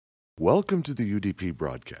Welcome to the UDP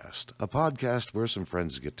broadcast, a podcast where some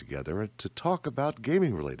friends get together to talk about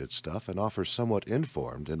gaming-related stuff and offer somewhat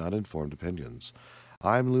informed and uninformed opinions.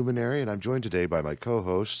 I'm Luminary, and I'm joined today by my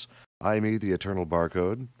co-hosts, Imee, the Eternal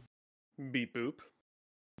Barcode. Beep boop.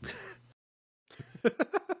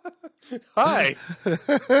 Hi.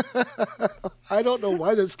 I don't know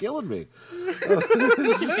why that's killing me.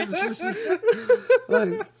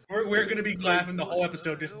 We're going to be laughing the whole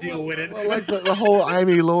episode. Just deal with it. Well, like the whole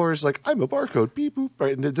Imee lore is like, I'm a barcode, beep boop.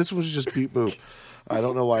 Right? And this was just beep boop. I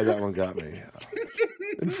don't know why that one got me.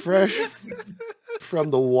 And fresh from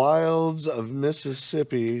the wilds of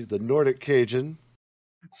Mississippi, the Nordic Cajun.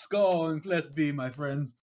 Skull and let's be, my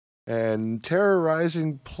friends. And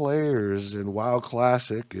terrorizing players in WoW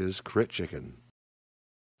Classic is Crit Chicken.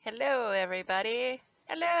 Hello, everybody.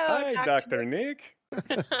 Hello, Hi, Dr. Nick.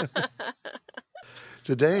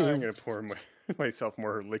 Today, I'm going to pour myself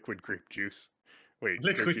more liquid grape juice. Wait,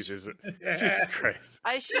 Liquid grape juice is it? Jesus Christ.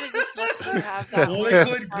 I should have just let you have that one.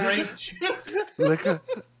 Liquid Sorry. grape juice.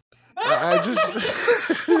 I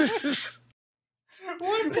just...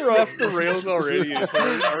 We're off the rails already. It's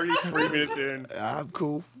already 3 minutes in. I'm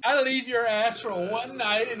cool. I leave your ass for one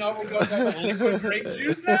night and we're going to have liquid grape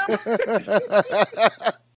juice now?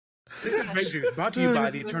 Liquid grape juice brought to you by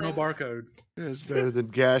the Eternal Barcode. It's better than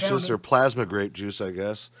gaseous or plasma grape juice, I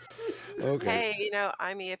guess. Okay. Hey,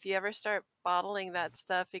 Imee, if you ever start bottling that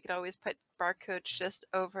stuff, you could always put barcodes just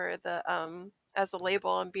over the as a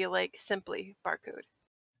label and be like simply barcode.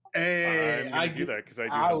 Hey, I'm going to do that because I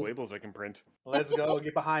do have labels I can print. Let's go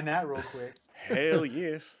get behind that real quick. Hell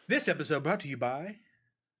yes. This episode brought to you by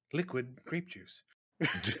liquid grape juice.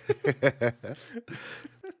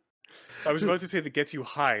 I was about to say that gets you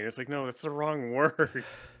high, and it's like, no, that's the wrong word.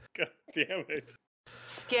 God damn it.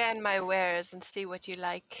 Scan my wares and see what you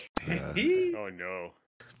like. Oh, no.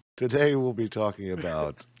 Today we'll be talking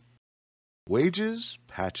about wages,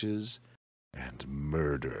 patches, and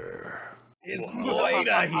murder. It's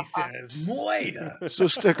Moida, he says. Moida. So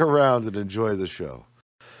stick around and enjoy the show.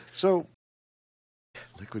 So,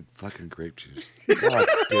 liquid fucking grape juice. God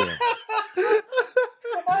damn.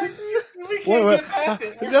 We can't get past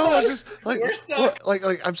it. No, it's just like, We're stuck.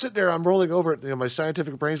 like I'm sitting there, I'm rolling over it. My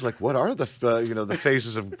scientific brain's like, what are the the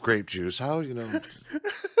phases of grape juice? How It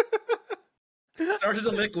starts as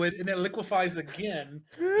a liquid and then liquefies again.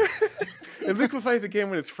 It liquefies again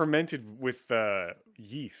when it's fermented with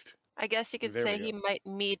yeast. I guess you could There say we he might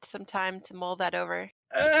need some time to mull that over.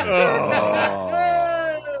 Oh.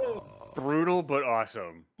 Brutal but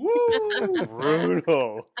awesome. Woo!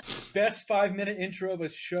 Brutal. Best 5-minute intro of a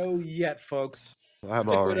show yet, folks. I'm Stick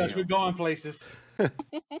with already. us. We're going places. So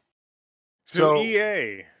So-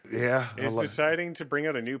 EA Yeah. is deciding to bring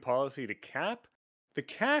out a new policy to cap the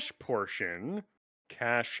cash portion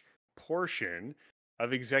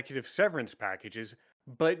of executive severance packages,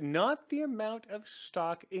 but not the amount of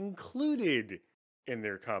stock included in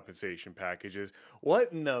their compensation packages.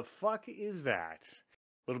 What in the fuck is that?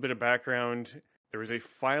 A little bit of background. There was a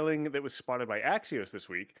filing that was spotted by Axios this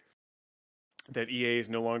week that EA is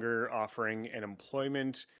no longer offering an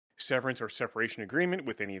employment severance or separation agreement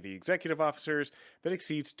with any of the executive officers that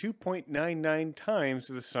exceeds 2.99 times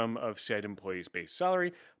the sum of said employee's base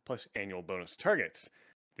salary plus annual bonus targets.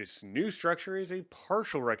 This new structure is a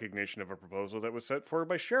partial recognition of a proposal that was set forward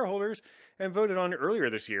by shareholders and voted on earlier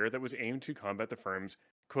this year that was aimed to combat the firm's,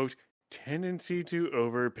 quote, tendency to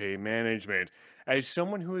overpay management. As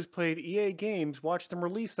someone who has played EA games, watched them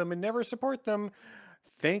release them, and never support them,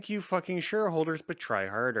 thank you fucking shareholders, but try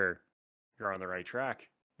harder. You're on the right track.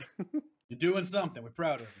 You're doing something. We're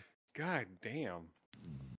proud of you. God damn.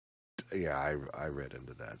 Yeah, I read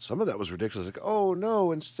into that. Some of that was ridiculous. Like, oh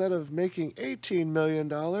no, instead of making $18 million,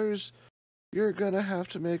 you're going to have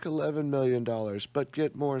to make $11 million, but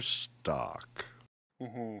get more stock.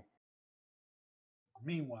 Mm-hmm.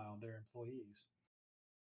 Meanwhile, they're employees.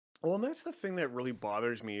 Well, and that's the thing that really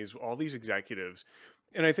bothers me is all these executives,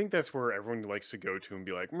 and I think that's where everyone likes to go to and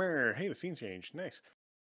be like, "Mer, hey, the scene's changed, nice."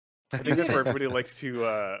 I think that's where everybody likes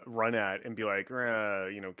to run at and be like,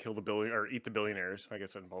 kill the billion or eat the billionaires. I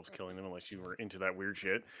guess that involves killing them unless you were into that weird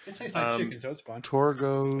shit. It tastes like chicken, so it's fun.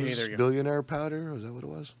 Torgo's Hey, there you go. billionaire powder? Was that what it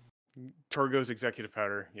was? Torgo's executive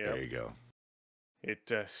powder, yeah. There you go.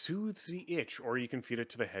 It soothes the itch, or you can feed it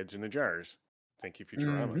to the heads in the jars. Thank you,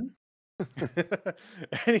 Futurama.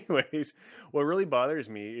 Anyways, what really bothers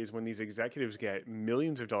me is when these executives get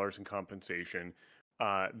millions of dollars in compensation,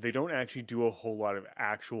 they don't actually do a whole lot of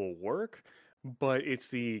actual work, but it's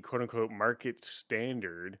the quote-unquote market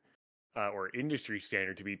standard or industry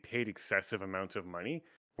standard to be paid excessive amounts of money,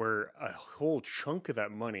 where a whole chunk of that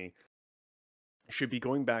money should be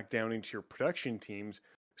going back down into your production teams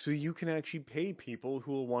so you can actually pay people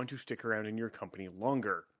who will want to stick around in your company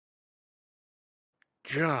longer.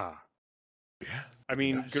 Gah. Yeah. I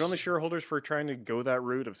mean, good on the Nice. shareholders for trying to go that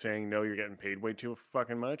route of saying, no, you're getting paid way too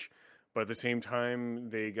fucking much. But at the same time,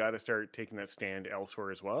 they got to start taking that stand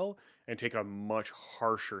elsewhere as well and take a much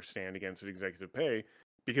harsher stand against executive pay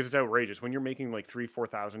because it's outrageous. When you're making like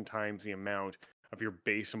 4,000 times the amount of your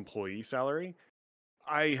base employee salary,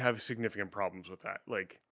 I have significant problems with that.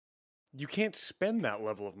 Like, you can't spend that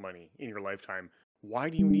level of money in your lifetime. Why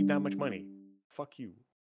do you need that much money? Fuck you.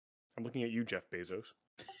 I'm looking at you, Jeff Bezos.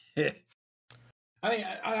 I mean,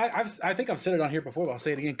 I think I've said it on here before, but I'll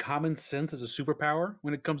say it again. Common sense is a superpower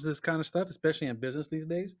when it comes to this kind of stuff, especially in business these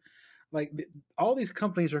days. Like all these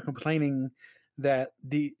companies are complaining that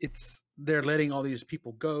they're letting all these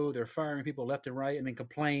people go, they're firing people left and right, and then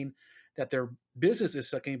complain that their business is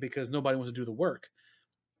sucking because nobody wants to do the work.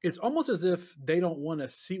 It's almost as if they don't want to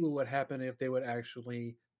see what would happen if they would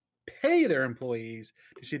actually pay their employees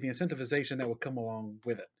to see the incentivization that would come along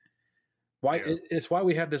with it. Yeah. It's why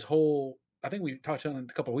we have this whole. I think we talked on it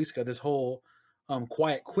a couple of weeks ago. This whole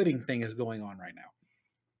quiet quitting thing is going on right now.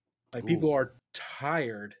 Like people Ooh. are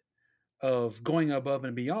tired of going above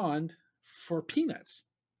and beyond for peanuts.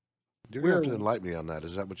 You're gonna have to We're enlighten me on that.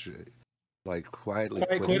 Is that what you like? Quietly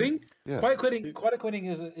quiet quitting? quitting. Yeah. Quiet quitting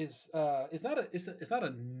is it's not a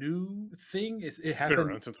new thing. It It's been happened.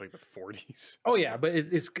 around since like the 40s. Oh yeah, but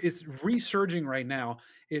it's resurging right now.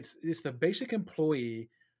 It's the basic employee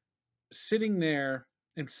sitting there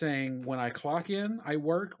and saying, when I clock in, I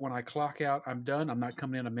work. When I clock out, I'm done. I'm not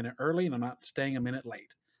coming in a minute early, and I'm not staying a minute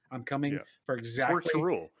late. I'm coming Yeah. for It's work to exactly.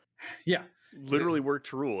 rule. Yeah. Literally Yes. work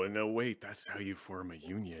to rule. And no, wait, that's how you form a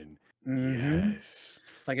union. Mhm. Yes.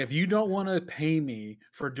 Like if you don't want to pay me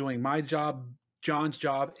for doing my job, John's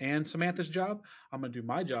job, and Samantha's job, I'm gonna do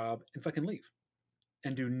my job and fucking leave,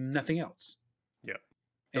 and do nothing else. Yeah.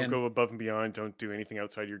 Don't And go above and beyond. Don't do anything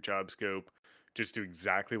outside your job scope. Just do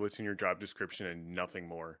exactly what's in your job description and nothing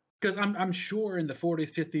more. because I'm sure in the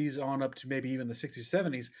 40s, 50s, on up to maybe even the 60s,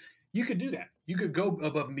 70s, you could do that. You could go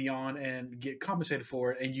above and beyond and get compensated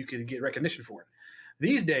for it, and you could get recognition for it.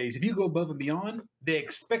 These days, if you go above and beyond, they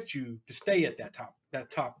expect you to stay at that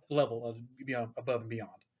top level of above and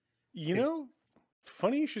beyond. You If know,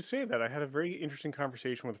 funny you should say that. I had a very interesting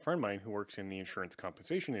conversation with a friend of mine who works in the insurance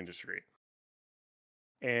compensation industry.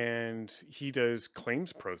 And he does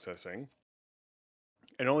claims processing.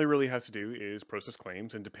 And all he really has to do is process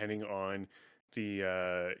claims. And depending on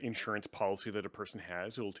the insurance policy that a person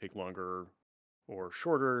has, it'll take longer or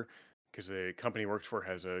shorter because the company he works for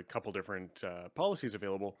has a couple different policies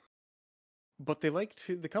available. But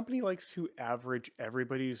the company likes to average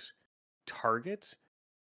everybody's targets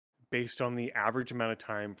based on the average amount of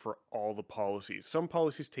time for all the policies. Some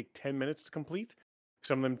policies take 10 minutes to complete.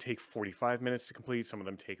 Some of them take 45 minutes to complete. Some of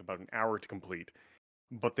them take about an hour to complete.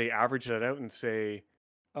 But they average that out and say,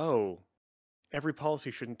 oh, every policy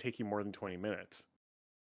shouldn't take you more than 20 minutes.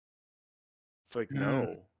 It's like,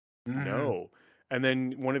 Mm, no. And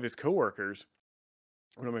then one of my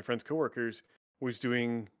friend's coworkers was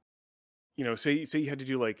doing, say you had to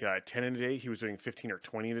do like 10 in a day. He was doing 15 or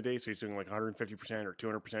 20 in a day. So he's doing like 150% or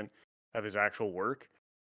 200% of his actual work.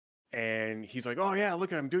 And he's like, oh yeah,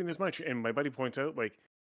 look, I'm doing this much. And my buddy points out, like,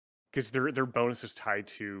 because their bonus is tied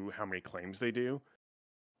to how many claims they do,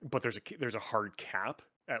 but there's a hard cap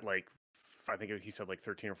at like, I think he said like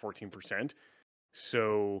 13 or 14%.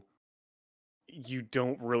 So you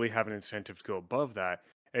don't really have an incentive to go above that.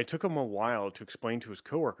 And it took him a while to explain to his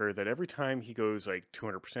coworker that every time he goes like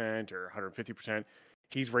 200% or 150%,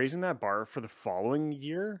 he's raising that bar for the following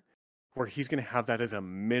year where he's going to have that as a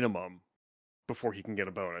minimum before he can get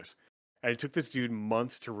a bonus. And it took this dude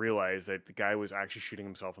months to realize that the guy was actually shooting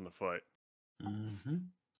himself in the foot.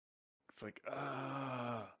 It's like,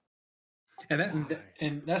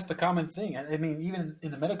 and that's the common thing. I mean, even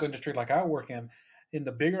in the medical industry, like I work in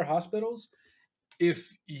the bigger hospitals,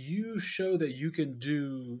 if you show that you can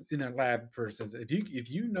do in their lab, for instance, if you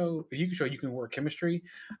can show you can work chemistry,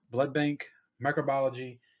 blood bank,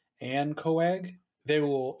 microbiology, and coag, they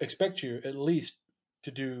will expect you at least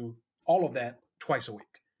to do all of that twice a week.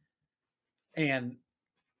 And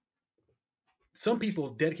some people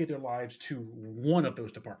dedicate their lives to one of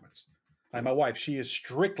those departments. Like my wife, she is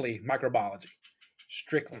strictly microbiology,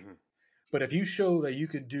 strictly. Mhm. But if you show that you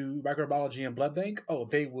could do microbiology and blood bank,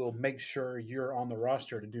 they will make sure you're on the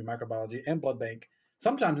roster to do microbiology and blood bank,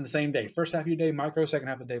 sometimes in the same day. First half of your day, micro, second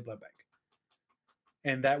half of the day, blood bank.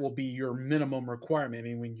 And that will be your minimum requirement. I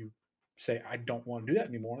mean, when you say, I don't want to do that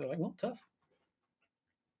anymore, they're like, well, tough.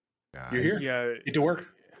 You're here. Yeah. Get to work.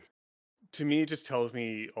 To me, it just tells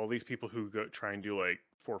me all these people who try and do like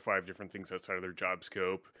 4 or 5 different things outside of their job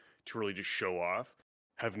scope to really just show off,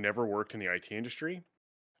 have never worked in the IT industry.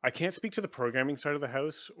 I can't speak to the programming side of the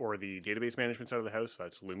house or the database management side of the house.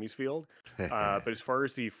 That's Lumi's field. But as far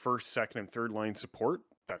as the first, second, and third line support,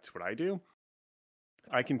 that's what I do.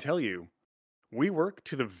 I can tell you, we work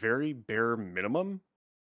to the very bare minimum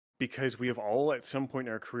because we have all at some point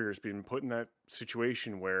in our careers been put in that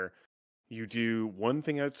situation where you do one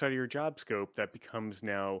thing outside of your job scope that becomes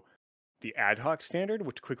now the ad hoc standard,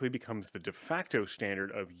 which quickly becomes the de facto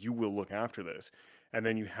standard of you will look after this. And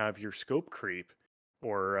then you have your scope creep,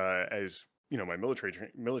 or as you know, my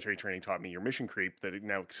military training taught me, your mission creep, that it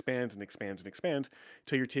now expands and expands and expands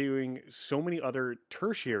till you're doing so many other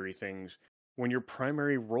tertiary things when your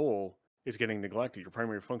primary role is getting neglected, your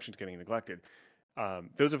primary function is getting neglected.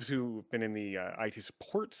 Those of us who've been in the IT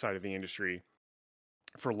support side of the industry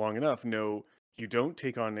for long enough know you don't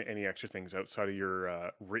take on any extra things outside of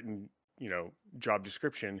your written, job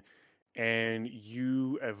description, and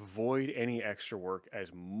you avoid any extra work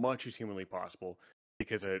as much as humanly possible,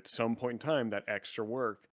 because at some point in time, that extra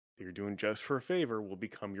work that you're doing just for a favor will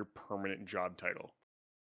become your permanent job title.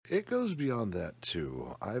 It goes beyond that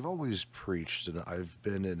too. I've always preached, and I've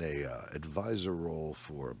been in a advisor role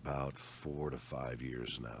for about 4 to 5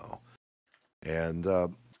 years now. And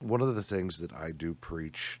one of the things that I do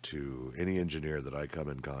preach to any engineer that I come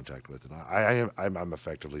in contact with, and I'm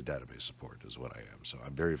effectively database support is what I am, so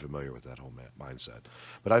I'm very familiar with that whole mindset.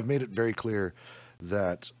 But I've made it very clear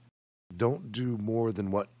that don't do more than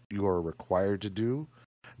what you are required to do,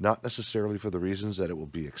 not necessarily for the reasons that it will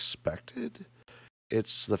be expected.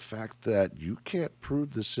 It's the fact that you can't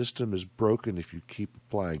prove the system is broken if you keep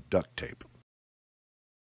applying duct tape.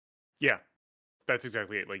 Yeah, that's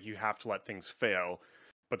exactly it. Like, you have to let things fail.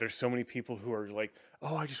 But there's so many people who are like,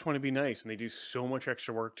 oh, I just want to be nice. And they do so much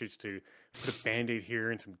extra work just to put a Band-Aid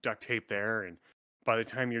here and some duct tape there. And by the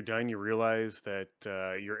time you're done, you realize that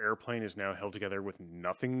your airplane is now held together with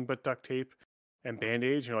nothing but duct tape and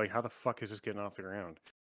Band-Aids. You're like, how the fuck is this getting off the ground?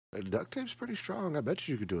 Duct tape's pretty strong. I bet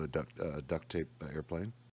you could do a duct tape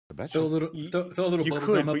airplane. I bet Throw a you. little, throw a little You bubble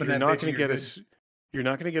could, gum up but in you're that not bitch going and to you're get good. you're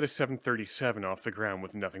not going to get a 737 off the ground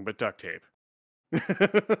with nothing but duct tape.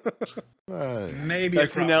 Maybe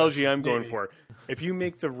That's the analogy I'm going maybe. for. If you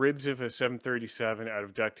make the ribs of a 737 out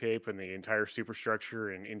of duct tape and the entire superstructure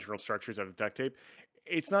and internal structures out of duct tape,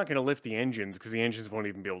 it's not going to lift the engines, because the engines won't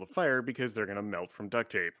even be able to fire because they're going to melt from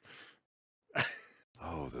duct tape.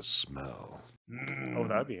 Oh, the smell. Oh,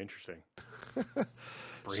 that'd be interesting.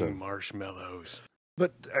 Bring So- marshmallows.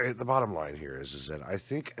 But the bottom line here is that I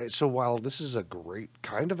think so. While this is a great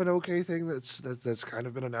kind of an okay thing that's kind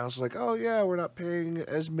of been announced, like, oh yeah, we're not paying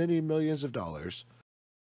as many millions of dollars,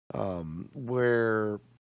 where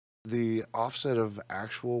the offset of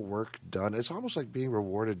actual work done, it's almost like being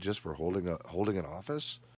rewarded just for holding an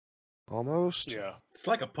office, almost. Yeah. It's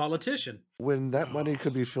like a politician. When that money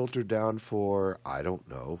could be filtered down for, I don't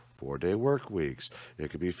know, 4-day work weeks. It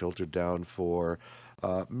could be filtered down for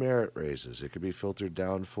merit raises. It could be filtered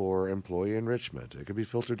down for employee enrichment. It could be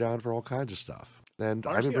filtered down for all kinds of stuff. And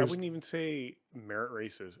Honestly, I wouldn't even say merit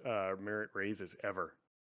raises ever,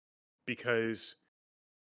 because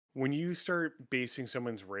when you start basing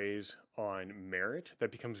someone's raise on merit,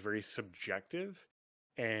 that becomes very subjective,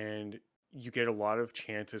 and you get a lot of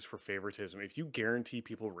chances for favoritism. If you guarantee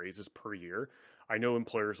people raises per year, I know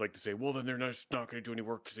employers like to say, well, then they're not going to do any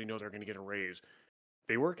work because they know they're going to get a raise.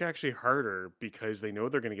 They work actually harder because they know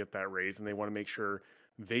they're going to get that raise, and they want to make sure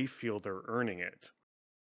they feel they're earning it.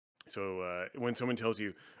 So when someone tells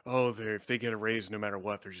you, oh, if they get a raise no matter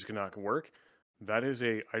what, they're just not going to work, that is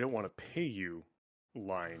a I don't want to pay you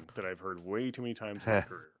line that I've heard way too many times in my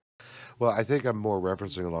career. Well, I think I'm more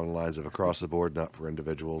referencing along the lines of across the board, not for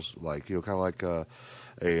individuals. Like, kind of like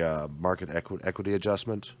a market equity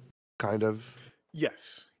adjustment, kind of.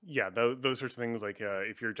 Yes. Yeah, those sorts of things, like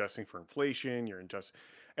if you're adjusting for inflation,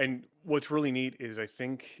 and what's really neat is I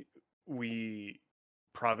think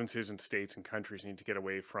provinces and states and countries need to get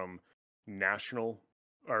away from national,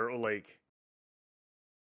 or like,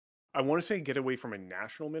 I want to say get away from a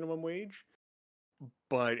national minimum wage,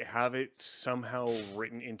 but have it somehow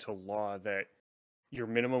written into law that your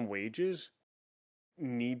minimum wages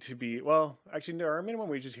need to be, well, actually, no, our minimum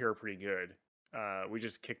wages here are pretty good. We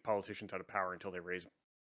just kick politicians out of power until they raise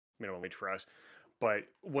minimum wage for us. But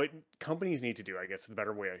what companies need to do, I guess the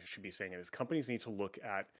better way I should be saying it, is companies need to look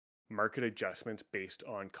at market adjustments based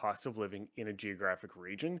on cost of living in a geographic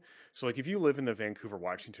region. So like if you live in the Vancouver,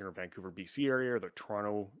 Washington, or Vancouver, BC area, or the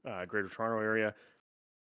Toronto, Greater Toronto area,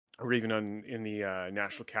 or even in the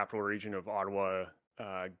National Capital Region of Ottawa,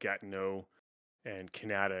 Gatineau, and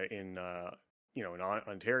Canada in in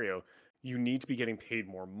Ontario, you need to be getting paid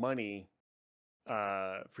more money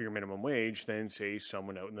for your minimum wage than, say,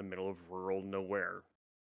 someone out in the middle of rural nowhere,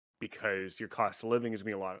 because your cost of living is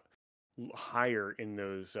going to be a lot higher in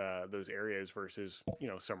those areas versus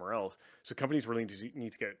somewhere else. So companies really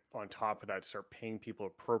need to get on top of that, start paying people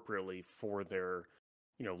appropriately for their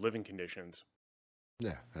living conditions.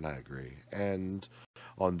 Yeah, and I agree. And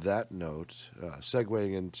on that note,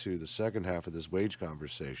 segueing into the second half of this wage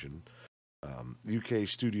conversation, UK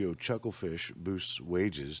studio Chucklefish boosts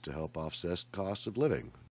wages to help offset costs of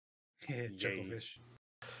living. Chucklefish.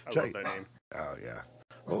 I love that name. Oh, yeah.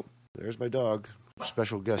 Oh, there's my dog.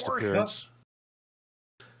 Special guest Fork appearance.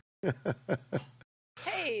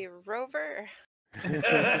 Hey, Rover.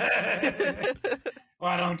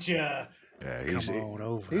 Why don't you Yeah, come on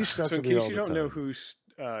over? He's stuck So to in me all case you the don't know time.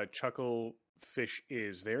 who Chucklefish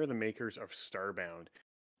is, they're the makers of Starbound.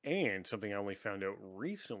 And something I only found out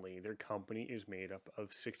recently, their company is made up of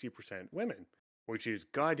 60% women, which is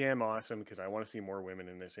goddamn awesome because I want to see more women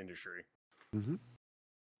in this industry. Mm-hmm.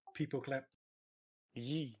 People clap.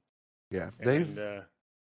 Yee. Yeah, And,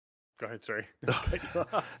 go ahead, sorry. Cut you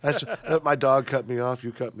off. That's my dog cut me off.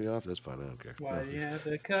 You cut me off. That's fine. I don't care. Why No. do you have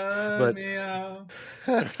to cut But- me off?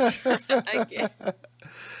 I get-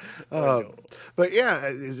 No. But yeah,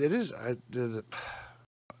 it is.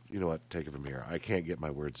 You know what? Take it from here. I can't get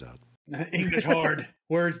my words out. English hard.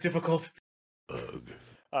 Words difficult. Ugh.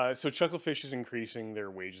 So Chucklefish is increasing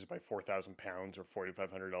their wages by £4,000 or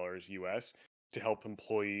 $4,500 US to help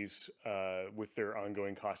employees with their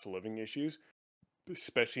ongoing cost of living issues,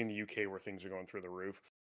 especially in the UK where things are going through the roof.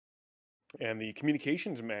 And the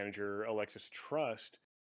communications manager, Alexis Trust,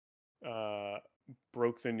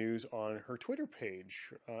 broke the news on her Twitter page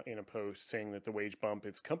in a post saying that the wage bump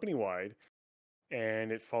is company-wide,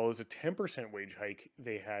 and it follows a 10% wage hike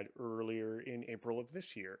they had earlier in April of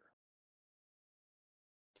this year.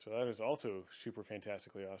 So that is also super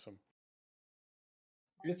fantastically awesome.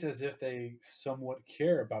 It's as if they somewhat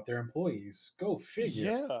care about their employees. Go figure.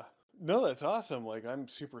 Yeah. No, that's awesome. Like, I'm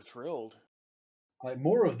super thrilled. Like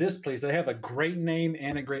more of this, please. They have a great name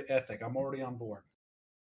and a great ethic. I'm already on board.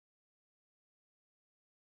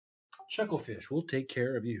 Chucklefish, we'll take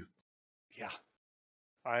care of you. Yeah.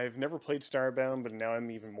 I've never played Starbound, but now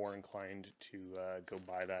I'm even more inclined to go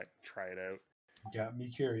buy that, try it out. Got me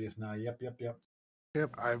curious now. Yep.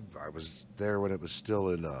 Yep, I was there when it was still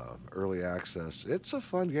in early access. It's a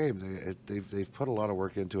fun game. They've put a lot of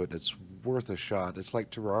work into it. It's worth a shot. It's like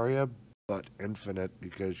Terraria, but infinite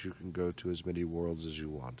because you can go to as many worlds as you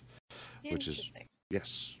want. Which is Interesting.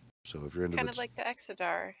 yes. So if you're into Kind of like the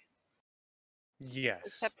Exodar, Yes.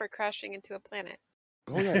 except for crashing into a planet.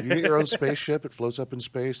 oh yeah, you get your own spaceship. It floats up in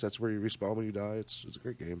space. That's where you respawn when you die. It's a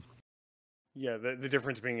great game. Yeah, the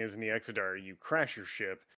difference being is in the Exodar, you crash your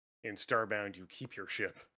ship. In Starbound, you keep your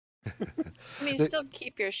ship. I mean, you They- still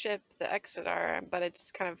keep your ship, the Exodar, but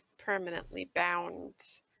it's kind of permanently bound,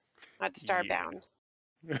 not starbound.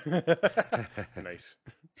 Nice.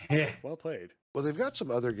 Yeah. Well played. Well, they've got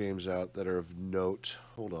some other games out that are of note.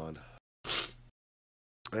 Hold on.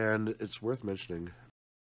 And it's worth mentioning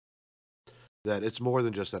that it's more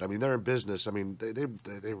than just that. I mean, they're in business. I mean,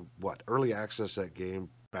 they what? Early access that game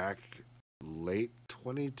back late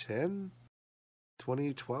 2010,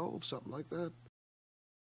 2012, something like that.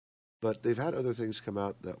 But they've had other things come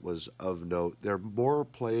out that was of note. They're more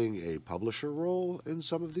playing a publisher role in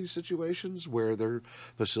some of these situations where they're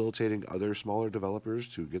facilitating other smaller developers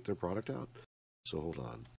to get their product out. So hold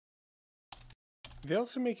on. They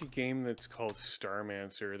also make a game that's called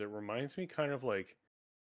Starmancer that reminds me kind of like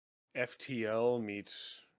FTL meets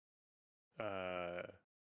Terraria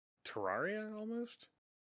almost.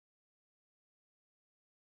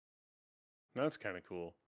 That's kind of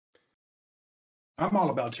cool. I'm all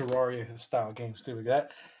about Terraria style games too.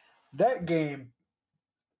 That game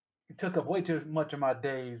took up way too much of my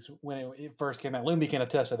days when it first came out. Lumi can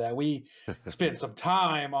attest to that. We spent some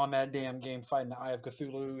time on that damn game fighting the Eye of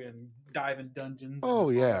Cthulhu and diving dungeons. Oh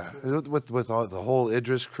yeah, with all, the whole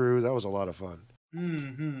Idris crew, that was a lot of fun.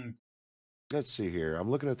 Mm-hmm. Let's see here. I'm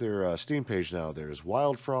looking at their Steam page now. There's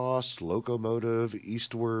Wild Frost, Locomotive,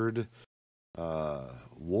 Eastward,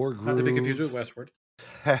 War Groove. Not to be confused with Westward.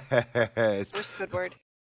 It's- Or Squidward.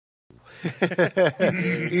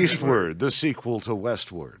 Eastward, the sequel to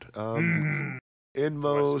Westward.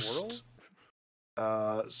 Inmost.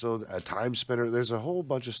 So a Time Spinner. There's a whole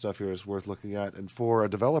bunch of stuff here that's worth looking at. And for a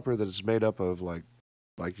developer that is made up of like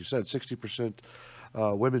you said, 60%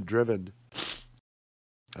 women driven,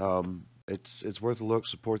 it's worth a look.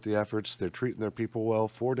 Support the efforts. They're treating their people well.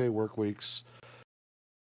 4-day work weeks.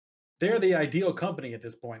 They're the ideal company at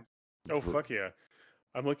this point. Oh fuck yeah!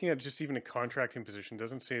 I'm looking at just even a contracting position.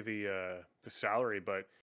 Doesn't say the salary, but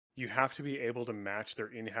you have to be able to match their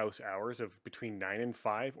in-house hours of between 9 and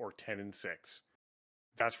 5 or 10 and 6.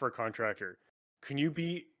 That's for a contractor. Can you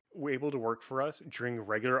be able to work for us during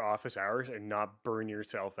regular office hours and not burn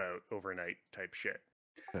yourself out overnight type shit?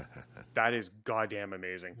 That is goddamn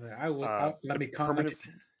amazing. I will. Let me permanent.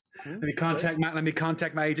 Let me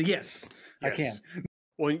contact my agent. Yes, I can.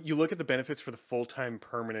 Well, you look at the benefits for the full-time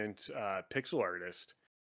permanent pixel artist.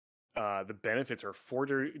 The benefits are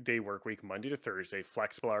 4-day work week, Monday to Thursday,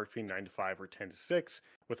 flexible hours between 9 to 5 or 10 to 6,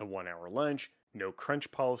 with a 1-hour lunch, no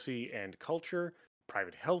crunch policy and culture,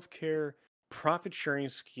 private health care, profit sharing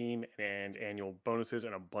scheme, and annual bonuses,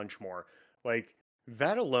 and a bunch more. Like,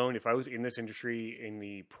 that alone, if I was in this industry in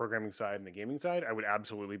the programming side and the gaming side, I would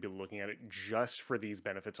absolutely be looking at it just for these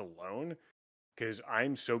benefits alone. Because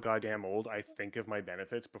I'm so goddamn old, I think of my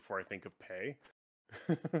benefits before I think of pay.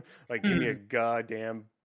 Like, give me a goddamn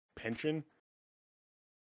pension.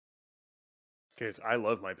 Because I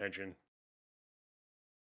love my pension.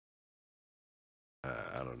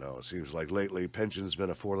 I don't know. It seems like lately pension's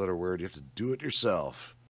been a 4-letter word. You have to do it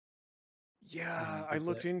yourself. Yeah, I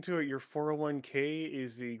looked into it. Your 401k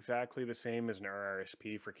is exactly the same as an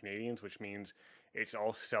RRSP for Canadians, which means it's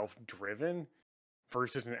all self-driven.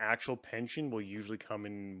 Versus an actual pension will usually come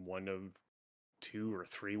in one of 2 or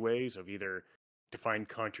 3 ways of either defined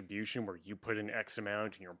contribution, where you put in X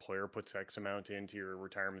amount and your employer puts X amount into your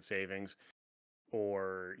retirement savings,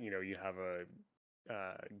 or you have a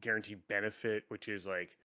guaranteed benefit, which is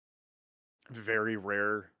like very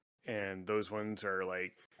rare, and those ones are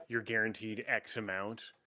like you're guaranteed X amount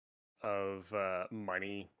of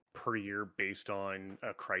money per year based on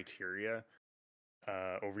a criteria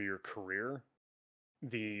over your career.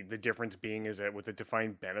 The difference being is that with a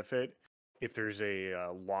defined benefit, if there's a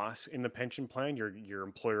loss in the pension plan, your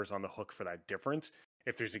employer's on the hook for that difference.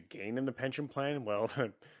 If there's a gain in the pension plan, well,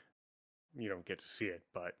 you don't get to see it,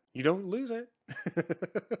 but you don't lose it.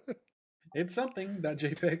 It's something, that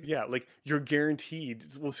JPEG. Yeah, like you're guaranteed.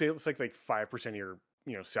 We'll say it's like 5% of your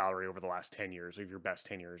salary over the last 10 years, of your best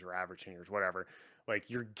 10 years or average 10 years, whatever. Like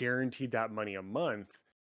you're guaranteed that money a month,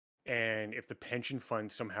 and if the pension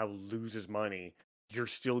fund somehow loses money, you're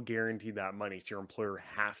still guaranteed that money. So your employer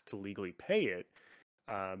has to legally pay it.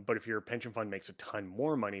 But if your pension fund makes a ton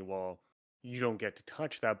more money, well, you don't get to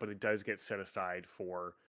touch that, but it does get set aside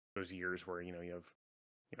for those years where you have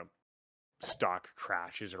stock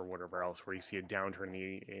crashes or whatever else, where you see a downturn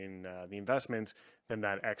in the investments, then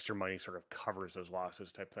that extra money sort of covers those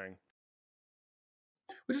losses type thing.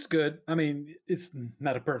 Which is good. I mean, it's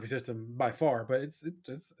not a perfect system by far, but it's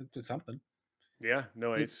something. Yeah,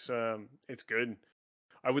 no, it's good.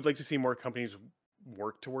 I would like to see more companies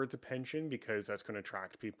work towards a pension, because that's going to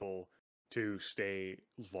attract people to stay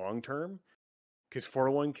long term. Because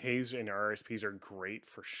 401ks and RSPs are great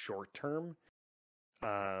for short term,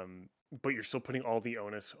 but you're still putting all the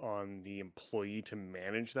onus on the employee to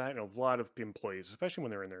manage that. And a lot of employees, especially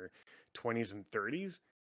when they're in their 20s and 30s,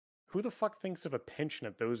 who the fuck thinks of a pension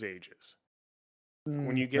at those ages?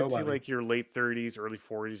 When you get to like your late 30s, early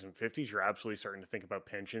 40s, and 50s, you're absolutely starting to think about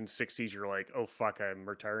pensions. 60s, you're like, oh fuck, I'm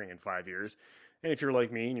retiring in 5 years. And if you're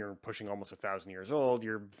like me and you're pushing almost 1,000 years old,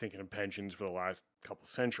 you're thinking of pensions for the last couple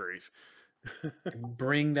centuries.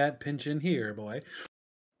 Bring that pension here, boy.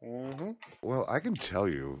 Mm-hmm. Well, I can tell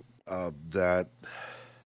you that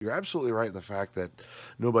you're absolutely right in the fact that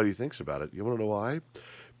nobody thinks about it. You want to know why?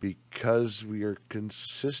 Because we are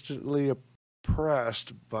consistently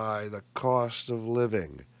oppressed by the cost of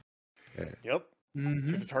living. Yep.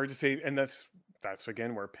 Because it's hard to say, and that's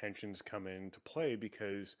again where pensions come into play,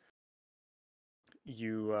 because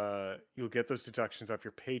you'll get those deductions off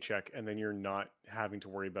your paycheck, and then you're not having to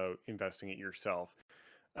worry about investing it yourself.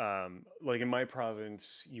 Like in my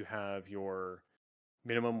province, you have your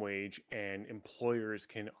minimum wage, and employers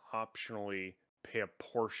can optionally pay a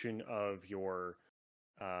portion of your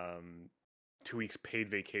 2 weeks paid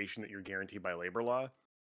vacation that you're guaranteed by labor law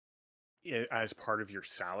as part of your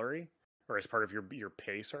salary, or as part of your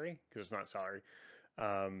pay, sorry, because it's not salary.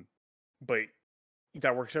 But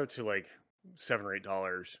that works out to like $7 or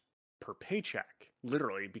 $8 per paycheck,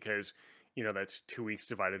 literally, because that's 2 weeks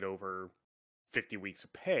divided over 50 weeks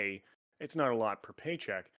of pay. It's not a lot per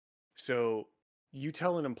paycheck. So you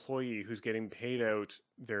tell an employee who's getting paid out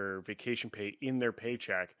their vacation pay in their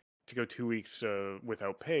paycheck to go 2 weeks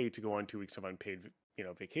without pay, to go on 2 weeks of unpaid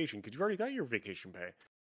vacation, because you've already got your vacation pay.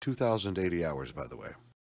 2,080 hours, by the way.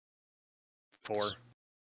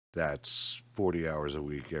 That's 40 hours a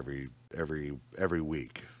week every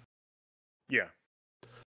week. Yeah.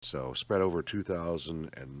 So spread over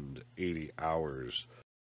 2,080 hours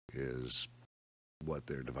is what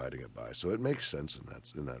they're dividing it by. So it makes sense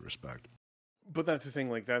in that respect. But that's the thing,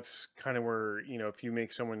 like that's kind of where, if you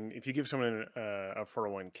give someone a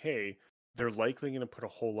 401k, they're likely going to put a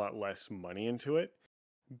whole lot less money into it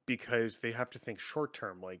because they have to think short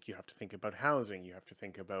term. Like you have to think about housing, you have to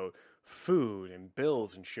think about food and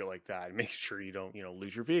bills and shit like that, and make sure you don't,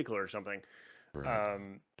 lose your vehicle or something. Right.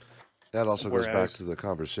 That also goes back Whereas, to the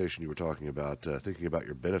conversation you were talking about, thinking about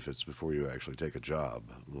your benefits before you actually take a job,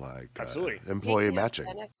 like absolutely, employee Speaking of matching.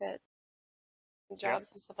 benefit yeah,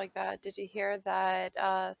 jobs and stuff like that, did you hear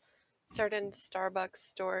that certain Starbucks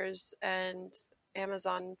stores and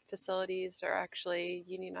Amazon facilities are actually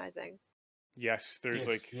unionizing? yes, there's Yes,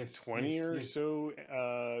 like yes, 20 yes, or yes. so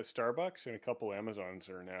Starbucks and a couple Amazons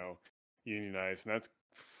are now unionized, and that's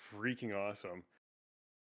freaking awesome.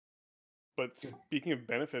 But Good. speaking of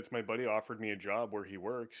benefits, my buddy offered me a job where he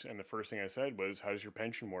works, and the first thing I said was, "How does your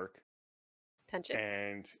pension work?" Pension?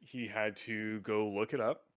 And he had to go look it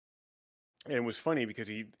up. And it was funny because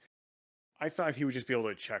I thought he would just be able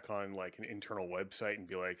to check on like an internal website and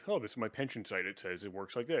be like, "Oh, this is my pension site. It says it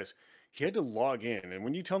works like this." He had to log in, and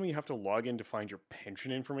when you tell me you have to log in to find your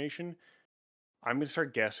pension information, I'm gonna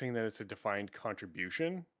start guessing that it's a defined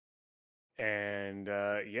contribution. And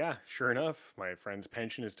yeah, sure enough, my friend's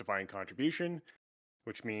pension is defined contribution,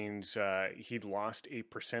 which means he'd lost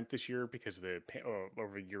 8% this year because of the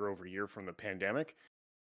over year from the pandemic.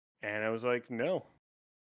 And I was like, no,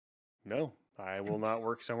 I will not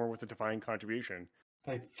work somewhere with a defined contribution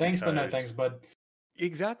Like, thanks, but no because thanks, bud.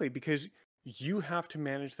 exactly, because you have to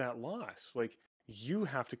manage that loss. Like you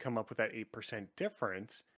have to come up with that 8%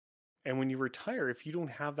 difference. And when you retire, if you don't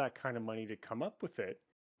have that kind of money to come up with it,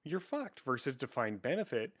 you're fucked. Versus defined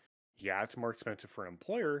benefit, yeah, it's more expensive for an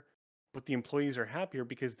employer, but the employees are happier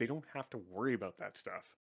because they don't have to worry about that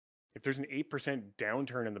stuff. If there's an 8%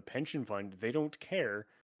 downturn in the pension fund, they don't care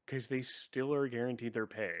because they still are guaranteed their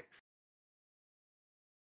pay.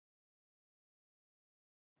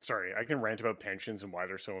 Sorry, I can rant about pensions and why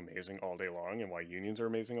they're so amazing all day long and why unions are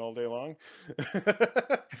amazing all day long. I've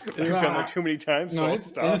done that too many times, so No, I'll it's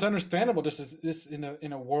stop. understandable. Just in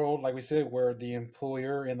a world like we said, where the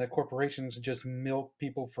employer and the corporations just milk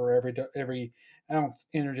people for every ounce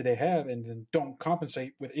energy they have, and then don't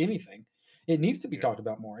compensate with anything. It needs to be Yeah. talked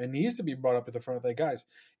about more. It needs to be brought up at the front of the guys.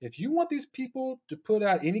 If you want these people to put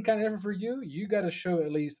out any kind of effort for you, you got to show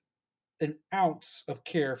at least an ounce of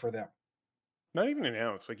care for them. Not even an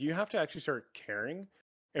ounce. Like you have to actually start caring,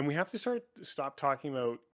 and we have to stop talking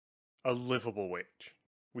about a livable wage.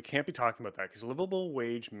 We can't be talking about that because livable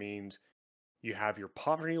wage means you have your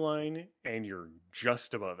poverty line and you're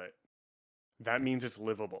just above it. That means it's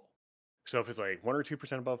livable. So if it's like 1 or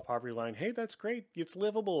 2% above poverty line, hey, that's great. It's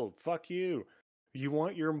livable. Fuck you. You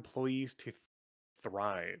want your employees to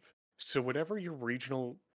thrive. So whatever your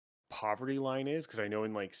regional poverty line is, because I know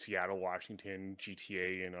in like Seattle, Washington,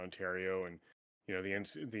 GTA, and Ontario, and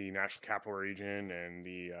the National Capital Region and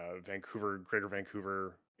the Greater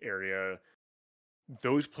Vancouver area,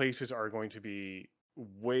 those places are going to be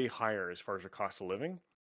way higher as far as the cost of living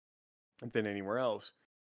than anywhere else.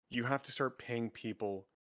 You have to start paying people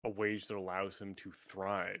a wage that allows them to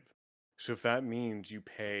thrive. So if that means you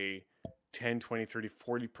pay 10, 20, 30,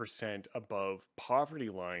 40% above poverty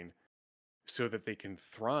line so that they can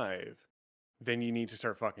thrive, then you need to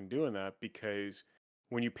start fucking doing that, because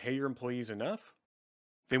when you pay your employees enough,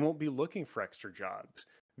 they won't be looking for extra jobs.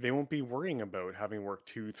 They won't be worrying about having worked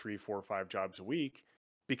 2, 3, 4, 5 jobs a week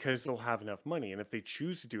because they'll have enough money. And if they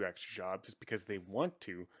choose to do extra jobs, it's because they want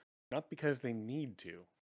to, not because they need to.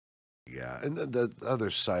 Yeah, and the other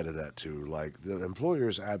side of that too, like the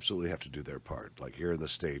employers absolutely have to do their part. Like here in the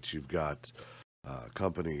States, you've got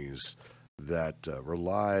companies that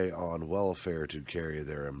rely on welfare to carry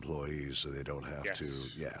their employees so they don't have to. Yes.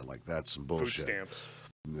 Yeah, like that's some Food bullshit. stamps.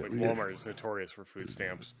 Like Yeah. Walmart is notorious for food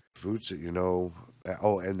stamps. Foods that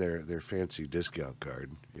oh, and their fancy discount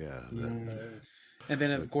card. Yeah. And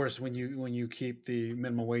then, of course, when you keep the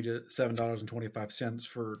minimum wage at $7.25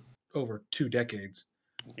 for over 2 decades,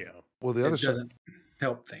 Yeah. Well, the other it side. doesn't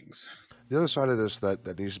help things. The other side of this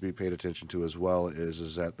that needs to be paid attention to as well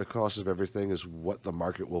is that the cost of everything is what the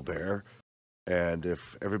market will bear. And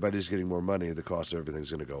if everybody's getting more money, the cost of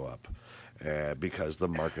everything's going to go up because the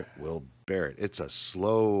market will bear it. It's a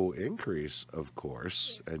slow increase, of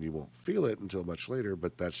course, and you won't feel it until much later,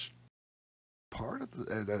 but that's part of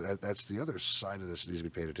that's the other side of this that needs to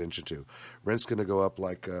be paid attention to. Rent's going to go up,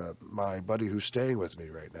 like my buddy who's staying with me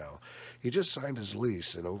right now. He just signed his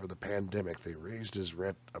lease, and over the pandemic, they raised his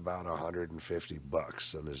rent about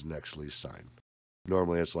 $150 on his next lease sign.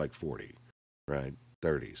 Normally, it's like 40, right?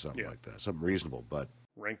 30, something like that, something reasonable. But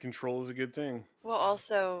Rent control is a good thing. Well,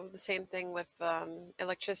 also the same thing with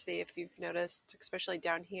electricity. If you've noticed, especially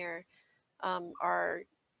down here, our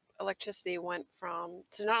electricity went from.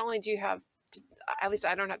 So not only do you have, at least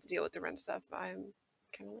I don't have to deal with the rent stuff. I'm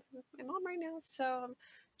kind of living with my mom right now, so I'm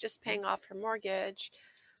just paying off her mortgage.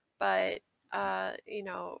 But you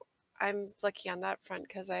know, I'm lucky on that front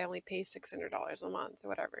because I only pay $600 a month or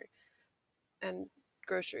whatever, and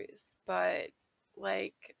groceries. But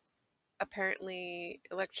like, apparently,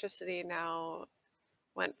 electricity now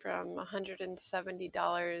went from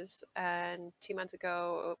 $170, and 2 months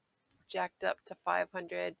ago jacked up to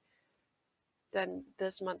 500. Then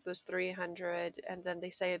this month was 300, and then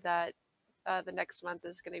they say that the next month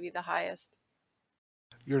is going to be the highest.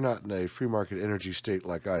 You're not in a free market energy state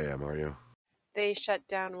like I am, are you? They shut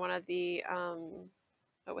down one of the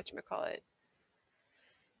whatchamacallit.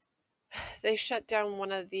 They shut down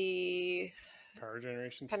one of the Power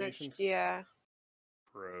generation stations? yeah.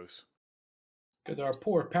 Gross. Because our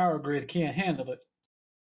poor power grid can't handle it.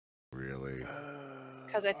 Really?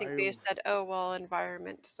 Because I think they said, oh, well,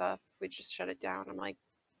 environment stuff, we just shut it down. I'm like,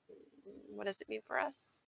 what does it mean for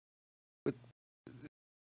us?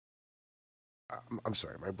 I'm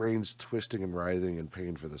sorry, my brain's twisting and writhing in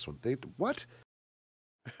pain for this one. What?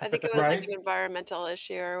 I think it was Right? like an environmental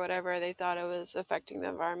issue or whatever. They thought it was affecting the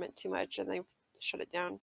environment too much, and they shut it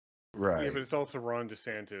down. Right. Yeah, but it's also Ron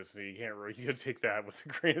DeSantis, so you can't really, you gotta take that with a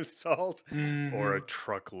grain of salt or a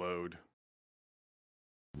truckload.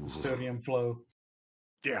 Sodium flow.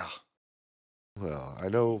 Yeah. Well, I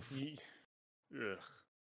know. Ugh.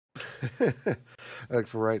 Like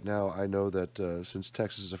for right now, I know that since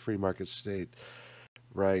Texas is a free market state,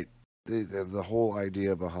 right, the whole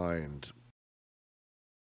idea behind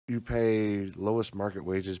you pay lowest market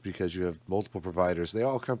wages because you have multiple providers. They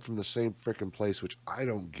all come from the same frickin' place, which I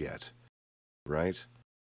don't get, right?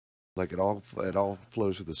 Like it all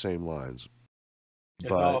flows through the same lines.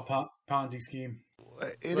 It's all a Ponzi scheme.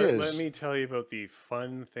 It is. Let me tell you about the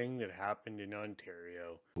fun thing that happened in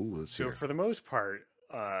Ontario. Ooh, let's hear. So for the most part,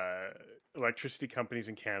 electricity companies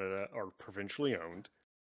in Canada are provincially owned,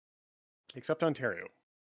 except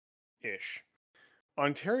Ontario-ish.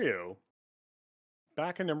 Ontario,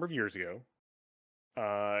 back a number of years ago,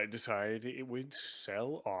 decided it would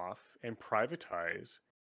sell off and privatize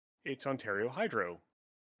its Ontario Hydro,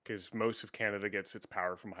 because most of Canada gets its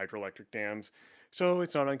power from hydroelectric dams. So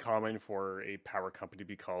it's not uncommon for a power company to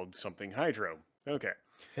be called something hydro. Okay.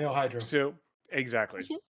 Hail Hydro. So, exactly.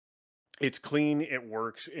 It's clean, it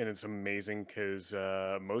works, and it's amazing because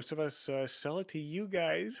most of us sell it to you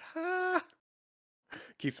guys. Ha!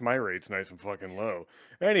 Keeps my rates nice and fucking low.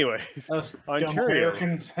 Anyways, Us dumb Ontario.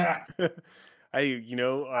 Americans.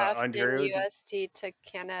 Ontario. USD to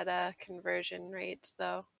Canada conversion rates,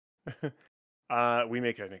 though. We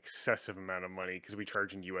make an excessive amount of money because we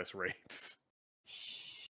charge in US rates.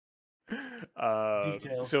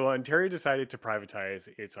 Details. So Ontario decided to privatize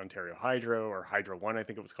its Ontario Hydro, or Hydro One, I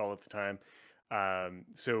think it was called at the time.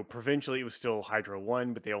 So provincially, it was still Hydro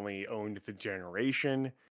One, but they only owned the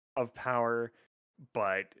generation of power.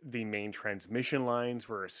 But the main transmission lines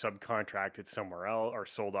were subcontracted somewhere else, or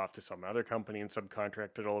sold off to some other company and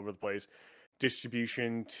subcontracted all over the place.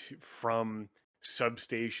 Distribution from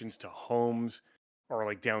substations to homes or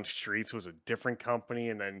like down streets was a different company,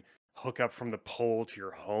 and then hook up from the pole to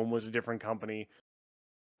your home was a different company.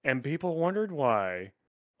 And people wondered why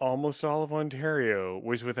almost all of Ontario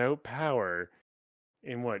was without power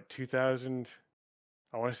in 2000,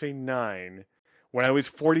 I want to say 9, when I was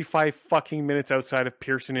 45 fucking minutes outside of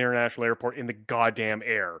Pearson International Airport in the goddamn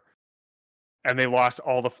air. And they lost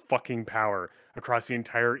all the fucking power across the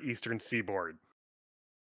entire eastern seaboard.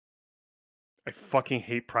 I fucking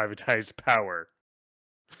hate privatized power.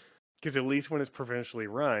 Because at least when it's provincially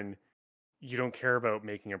run, you don't care about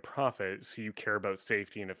making a profit, so you care about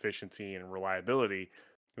safety and efficiency and reliability.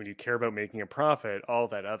 When you care about making a profit, all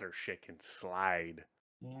that other shit can slide.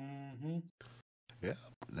 Mm-hmm. Yeah,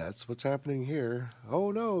 that's what's happening here. Oh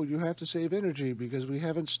no, you have to save energy because we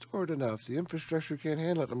haven't stored enough. The infrastructure can't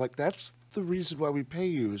handle it. I'm like, that's the reason why we pay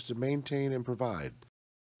you, is to maintain and provide,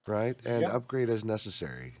 right? And upgrade as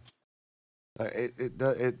necessary.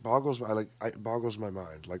 It boggles my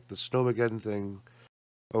mind. Like the Snowmageddon thing,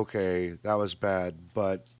 okay, that was bad.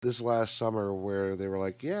 But this last summer, where they were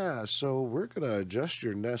like, yeah, so we're gonna adjust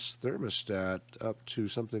your Nest thermostat up to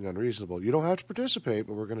something unreasonable. You don't have to participate,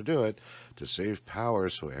 but we're gonna do it to save power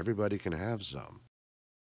so everybody can have some.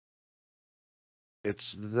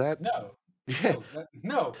 It's that. No. Yeah.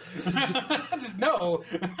 No. Just no.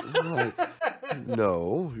 Like,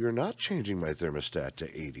 No, you're not changing my thermostat to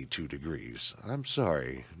 82 degrees. I'm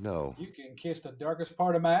sorry. No. You can kiss the darkest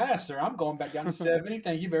part of my ass, sir. I'm going back down to 70.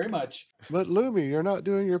 Thank you very much. But Lumi, you're not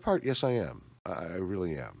doing your part. Yes, I am. I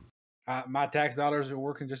really am. My tax dollars are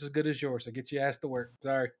working just as good as yours, so get your ass to work.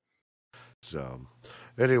 Sorry. So,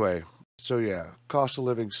 anyway, cost of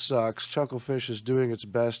living sucks. Chucklefish is doing its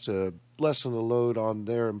best to lessen the load on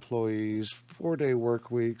their employees. 4-day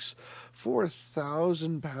work weeks,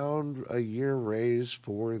 £4,000 a year raise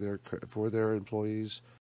for their employees.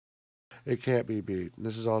 It can't be beat.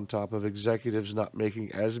 This is on top of executives not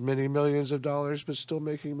making as many millions of dollars, but still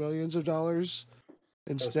making millions of dollars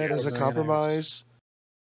instead as a compromise.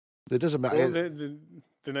 It doesn't matter. Well,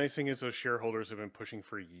 the nice thing is those shareholders have been pushing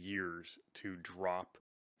for years to drop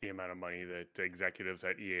the amount of money that the executives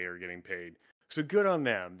at EA are getting paid. So good on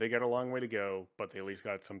them. They got a long way to go, but they at least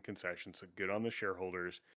got some concessions. So good on the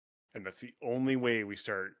shareholders. And that's the only way we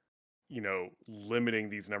start, limiting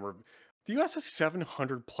these number of... The U.S. has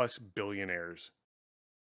 700 plus billionaires.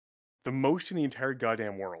 The most in the entire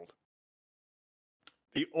goddamn world.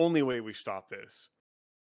 The only way we stop this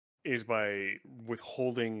is by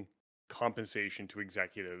withholding compensation to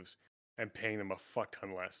executives and paying them a fuck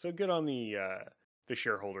ton less. So good on the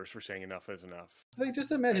shareholders for saying enough is enough. Like,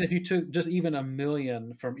 just imagine if you took just even $1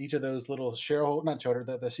 million from each of those little the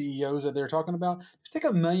CEOs that they're talking about. Just take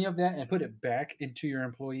 $1 million of that and put it back into your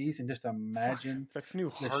employees, and just imagine. Fuck, that's new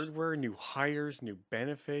hardware, new hires, new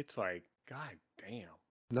benefits. Like, god damn.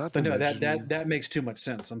 That makes too much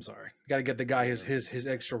sense. I'm sorry. You got to get the guy his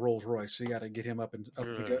extra Rolls Royce. So you got to get him up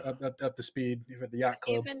to speed at the yacht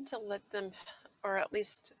club. Even to let them, or at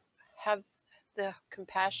least have the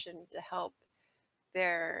compassion to help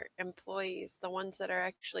their employees, the ones that are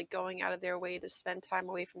actually going out of their way to spend time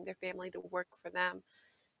away from their family to work for them,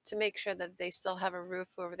 to make sure that they still have a roof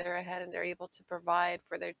over their head and they're able to provide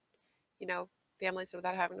for their, families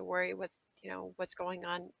without having to worry with, what's going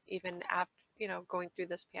on even after, going through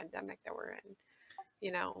this pandemic that we're in,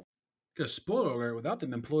 Because spoiler alert, without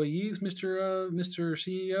them employees, Mr.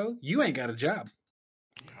 CEO, you ain't got a job.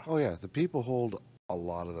 Oh yeah, the people hold a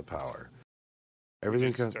lot of the power.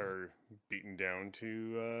 Everything are beaten down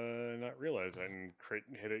to not realize that and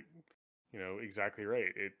hit it, exactly right.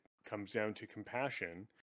 It comes down to compassion,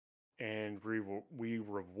 and we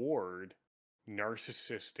reward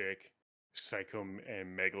narcissistic, psycho,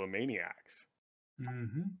 and megalomaniacs.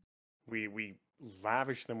 Mm-hmm. We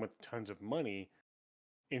lavish them with tons of money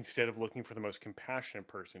instead of looking for the most compassionate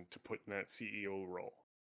person to put in that CEO role.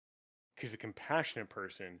 Because the compassionate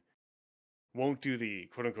person won't do the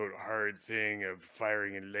quote-unquote hard thing of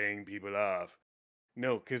firing and laying people off.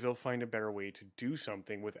 No, because they'll find a better way to do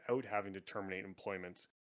something without having to terminate employments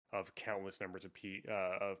of countless numbers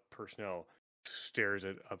of personnel. Stares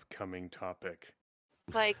at upcoming topic.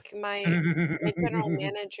 Like my general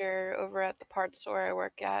manager over at the parts store I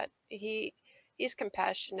work at, he's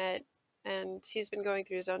compassionate, and he's been going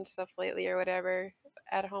through his own stuff lately or whatever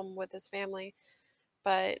at home with his family.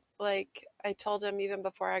 But like I told him even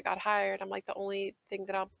before I got hired, I'm like, the only thing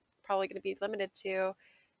that I'm probably going to be limited to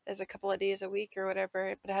is a couple of days a week or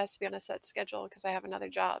whatever, but it has to be on a set schedule because I have another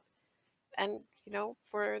job. And,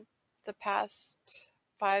 for the past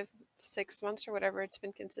 5-6 months or whatever, it's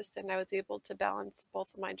been consistent. I was able to balance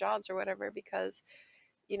both of my jobs or whatever because,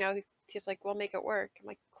 he's like, we'll make it work. I'm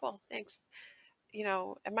like, cool, thanks.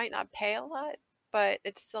 It might not pay a lot, but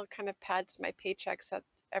it still kind of pads my paychecks at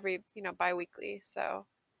every, bi-weekly. So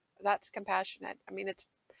that's compassionate. I mean,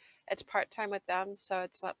 it's part-time with them, so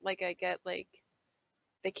it's not like I get like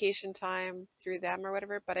vacation time through them or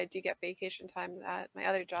whatever, but I do get vacation time at my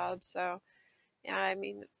other job. So, I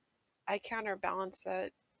mean, I counterbalance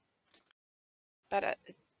it, but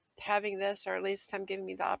having this, or at least him giving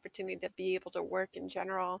me the opportunity to be able to work in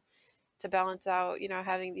general, to balance out,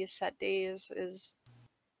 having these set days is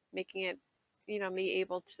making it, me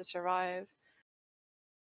able to survive.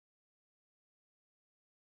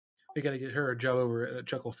 We got to get her a job over at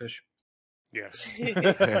Chucklefish. Yes.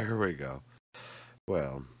 There we go.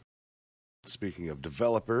 Well, speaking of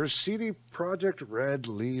developers, CD Projekt Red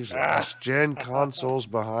leaves last-gen consoles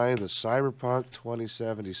behind with Cyberpunk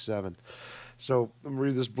 2077. So, let me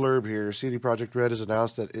read this blurb here. CD Projekt Red has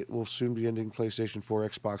announced that it will soon be ending PlayStation 4,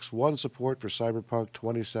 Xbox One support for Cyberpunk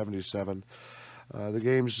 2077. The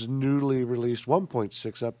game's newly released 1.6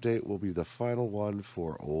 update will be the final one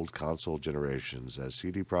for old console generations as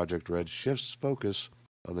CD Projekt Red shifts focus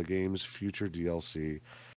on the game's future DLC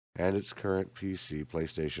and its current PC,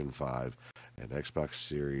 PlayStation 5, and Xbox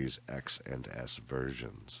Series X and S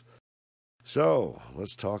versions. So,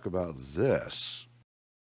 let's talk about this.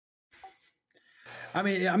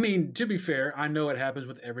 I mean, to be fair, I know it happens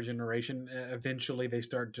with every generation. Eventually, they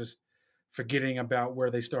start just forgetting about where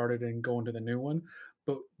they started and going to the new one.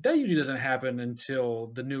 But that usually doesn't happen until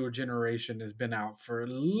the newer generation has been out for at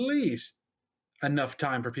least enough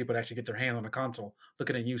time for people to actually get their hand on a console.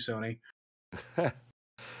 Looking at you, Sony.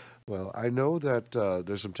 Well, I know that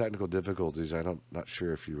there's some technical difficulties. Not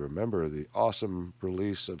sure if you remember the awesome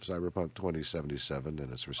release of Cyberpunk 2077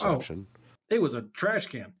 and its Oh, reception. it was a trash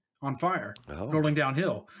can on fire, Oh, rolling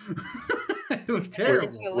downhill. It was Into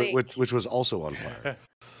terrible. a lake. which was also on fire.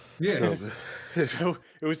 Yes, So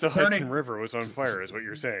it was the Burning- Hudson River was on fire, is what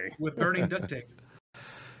you're saying. with burning duct tape.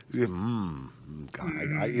 God,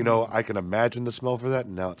 I can imagine the smell for that,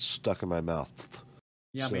 and now it's stuck in my mouth.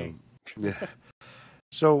 Yummy. So, yeah.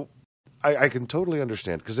 So I can totally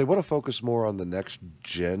understand because they want to focus more on the next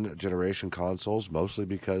generation consoles, mostly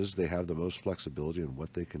because they have the most flexibility in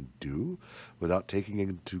what they can do without taking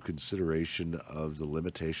into consideration of the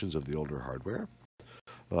limitations of the older hardware.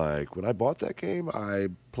 Like when I bought that game, I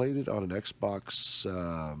played it on an Xbox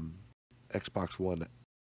One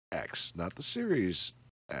X, not the Series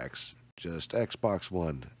X, just Xbox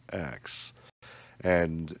One X.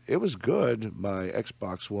 And it was good. My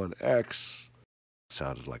Xbox One X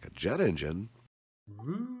sounded like a jet engine.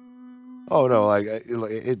 Oh no, like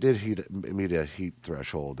it did meet a heat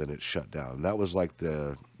threshold and it shut down. That was like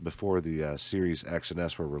before the Series X and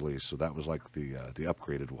S were released, so that was like the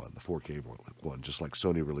upgraded one, the 4K one, just like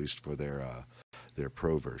Sony released for their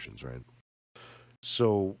Pro versions, right?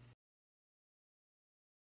 So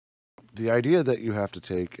the idea that you have to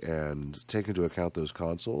take into account those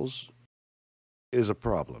consoles is a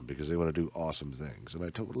problem because they want to do awesome things, and I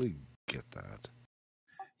totally get that.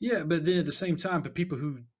 Yeah, but then at the same time, for people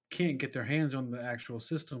who can't get their hands on the actual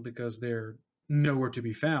system because they're nowhere to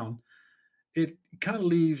be found, it kind of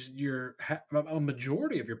leaves a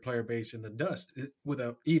majority of your player base in the dust.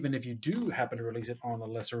 Even if you do happen to release it on a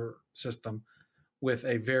lesser system with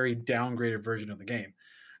a very downgraded version of the game.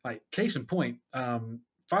 Like case in point,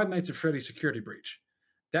 Five Nights at Freddy's Security Breach,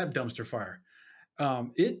 that dumpster fire.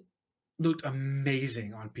 It looked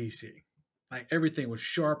amazing on PC. Like everything was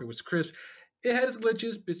sharp, it was crisp. It had its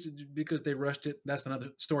glitches because they rushed it. That's another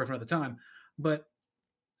story for another time. But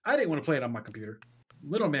I didn't want to play it on my computer.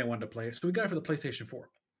 Little man wanted to play it, so we got it for the PlayStation 4.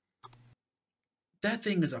 That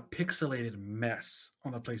thing is a pixelated mess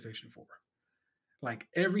on the PlayStation 4. Like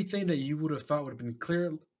everything that you would have thought would have been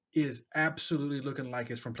clear is absolutely looking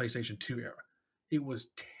like it's from PlayStation 2 era. It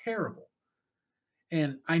was terrible.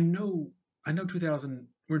 And I know we're in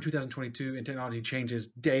 2022 and technology changes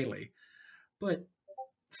daily, but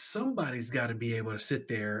somebody's got to be able to sit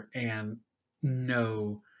there and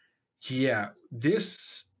know, yeah,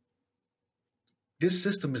 this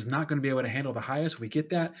system is not going to be able to handle the highest. We get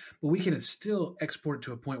that, but we can still export it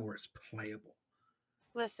to a point where it's playable.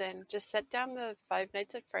 Listen, just set down the Five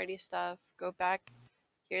Nights at Freddy's stuff. Go back.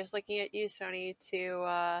 Here's looking at you, Sony,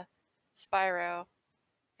 to Spyro,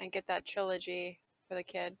 and get that trilogy for the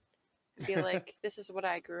kid. And be like, this is what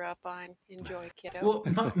I grew up on. Enjoy, kiddo. Well,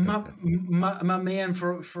 my man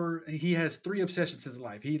for he has 3 obsessions in his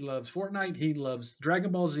life. He loves Fortnite, he loves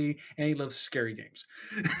Dragon Ball Z, and he loves scary games.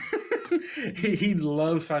 he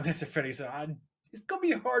loves Five Nights at Freddy's. So it's gonna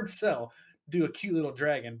be a hard sell to do a cute little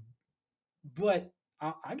dragon, but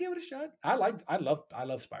I give it a shot. I love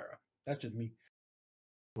Spyro. That's just me.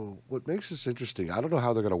 Well, what makes this interesting, I don't know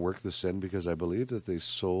how they're going to work this in because I believe that they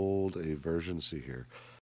sold a version. See here.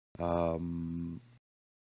 Hold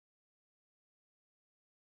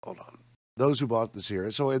on. Those who bought this here.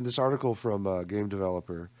 So in this article from Game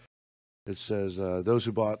Developer, it says those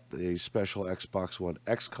who bought a special Xbox One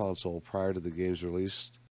X console prior to the game's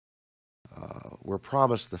release were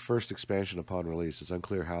promised the first expansion upon release. It's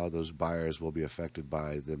unclear how those buyers will be affected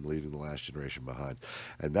by them leaving the last generation behind.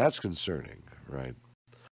 And that's concerning, right?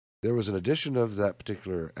 There was an edition of that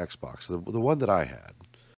particular Xbox, the one that I had,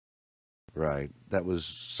 right, that was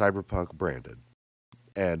Cyberpunk branded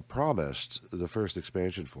and promised the first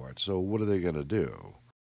expansion for it. So what are they going to do?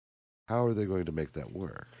 How are they going to make that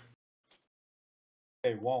work?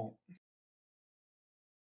 They won't.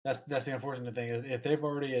 That's the unfortunate thing. If they've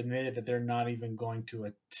already admitted that they're not even going to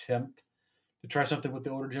attempt to try something with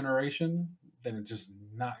the older generation, then it's just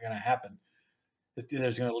not going to happen. They're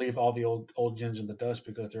just going to leave all the old gens in the dust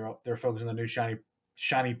because they're focusing on the new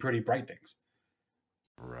shiny, pretty, bright things.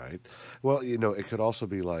 Right. Well, it could also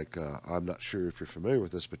be like, I'm not sure if you're familiar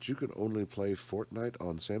with this, but you can only play Fortnite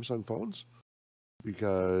on Samsung phones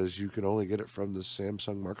because you can only get it from the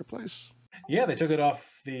Samsung marketplace. Yeah, they took it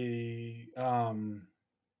off the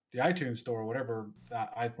iTunes store or whatever the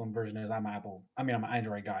iPhone version is. I'm an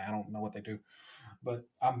Android guy. I don't know what they do. but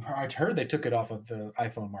I heard they took it off of the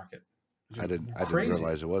iPhone market. I didn't Crazy.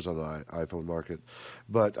 realize it was on the iPhone market,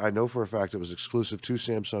 but I know for a fact it was exclusive to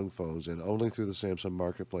Samsung phones and only through the Samsung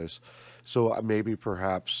marketplace. So maybe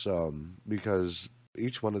perhaps because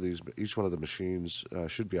each one of the machines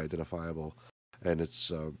should be identifiable, and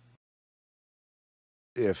it's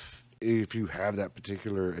if you have that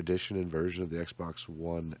particular edition and version of the Xbox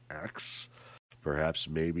One X, perhaps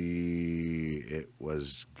maybe it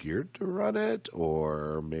was geared to run it,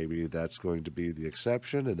 or maybe that's going to be the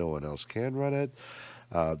exception and no one else can run it.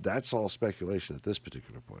 That's all speculation at this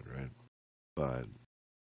particular point, right? But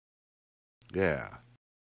yeah,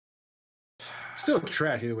 Still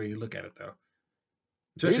trash either way you look at it, though.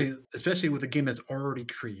 Especially with a game that's already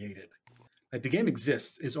created. Like the game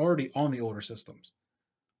exists, it's already on the older systems.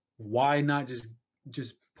 Why not just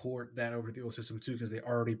port that over to the old system too? Because they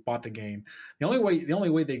already bought the game. The only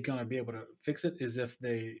way they're gonna be able to fix it is if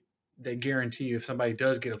they guarantee you if somebody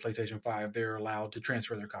does get a PlayStation 5, they're allowed to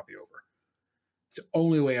transfer their copy over. It's the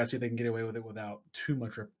only way I see they can get away with it without too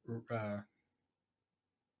much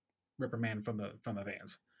reprimand from the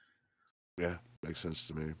fans. yeah, makes sense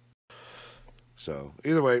to me. So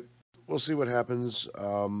either way, we'll see what happens.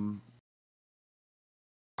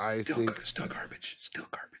 I think still garbage. Still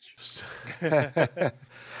garbage.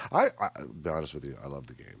 I'll be honest with you, I love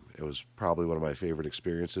the game. It was probably one of my favorite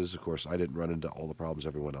experiences. Of course, I didn't run into all the problems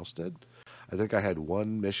everyone else did. I think I had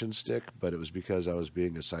one mission stick, but it was because I was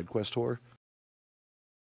being a side quest whore.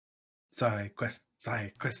 Side quest.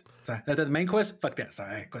 That's the main quest? Fuck that.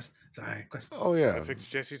 Side quest. Oh yeah. I fixed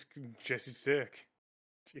Jesse's dick.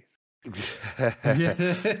 Jeez.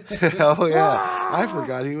 Oh yeah. I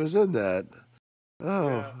forgot he was in that. Oh.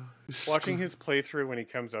 Yeah. Watching his playthrough when he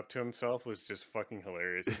comes up to himself was just fucking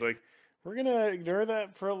hilarious. He's like, we're gonna ignore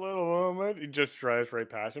that for a little moment. He just drives right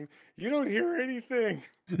past him. You don't hear anything.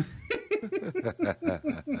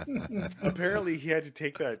 Apparently, he had to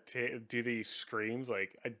take that do these screams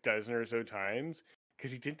like a dozen or so times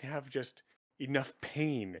because he didn't have just enough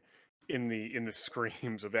pain in the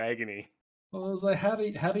screams of agony. Well, it was like, how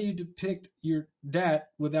do you depict that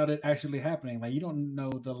without it actually happening? Like, you don't know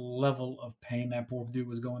the level of pain that poor dude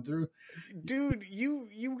was going through. Dude,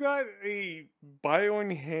 you got a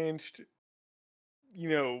bio-enhanced,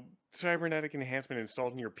 cybernetic enhancement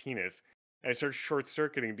installed in your penis, and it starts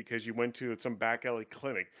short-circuiting because you went to some back alley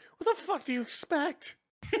clinic. What the fuck do you expect?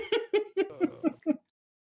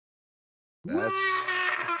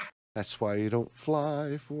 That's why you don't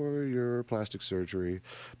fly for your plastic surgery.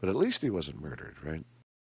 But at least he wasn't murdered, right?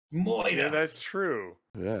 Moida. Yeah, that's true.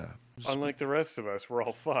 Yeah. Unlike the rest of us, we're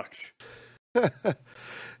all fucked.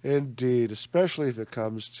 Indeed, especially if it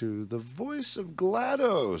comes to the voice of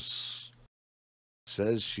GLaDOS.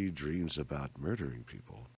 Says she dreams about murdering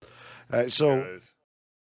people. So, if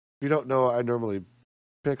you don't know, I normally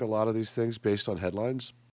pick a lot of these things based on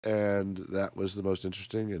headlines, and that was the most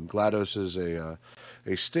interesting. And GLaDOS is a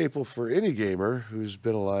staple for any gamer who's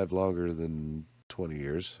been alive longer than 20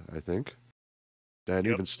 years, I think. And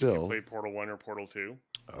even still, play Portal 1 or Portal 2.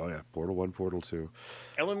 Oh yeah, Portal 1, Portal 2.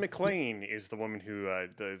 Ellen McLean is the woman who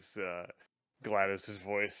does GLaDOS'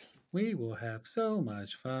 voice. We will have so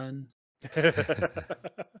much fun.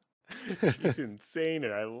 She's insane,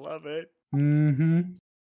 and I love it. Mm-hmm.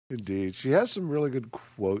 Indeed, she has some really good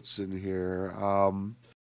quotes in here.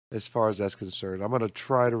 As far as that's concerned, I'm going to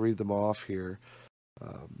try to read them off here.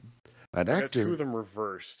 An actor. Two of them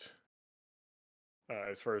reversed,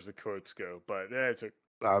 as far as the quotes go, but it's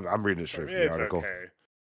I'm reading it straight from the article. Okay.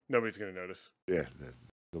 Nobody's going to notice. Yeah,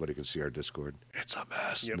 nobody can see our Discord. It's a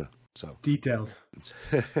mess. Yep. No, so Details.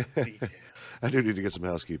 I do need to get some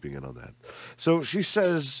housekeeping in on that. So she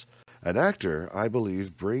says, an actor, I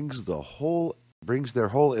believe, brings their whole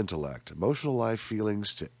intellect, emotional life,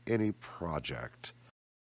 feelings to any project.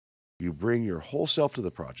 You bring your whole self to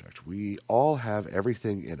the project. We all have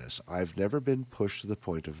everything in us. I've never been pushed to the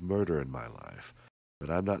point of murder in my life, but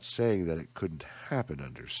I'm not saying that it couldn't happen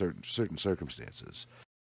under certain circumstances.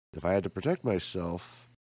 If I had to protect myself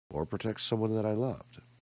or protect someone that I loved.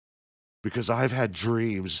 Because I've had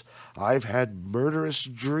dreams. I've had murderous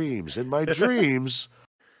dreams. In my dreams,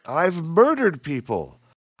 I've murdered people.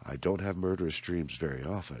 I don't have murderous dreams very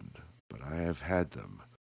often, but I have had them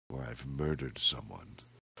where I've murdered someone.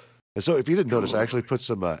 And so if you didn't notice, I actually put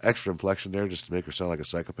some extra inflection there just to make her sound like a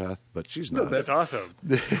psychopath, but she's not. That's awesome.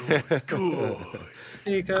 Good.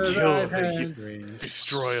 Because I've had dreams.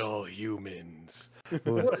 Destroy all humans.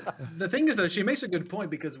 The thing is, though, she makes a good point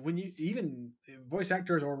because when you even voice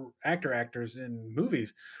actors or actors in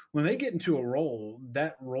movies, when they get into a role,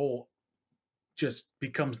 that role just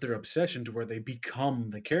becomes their obsession to where they become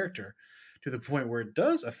the character. to the point where it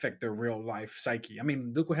does affect their real life psyche. I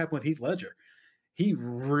mean, look what happened with Heath Ledger. He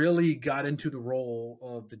really got into the role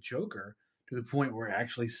of the Joker to the point where it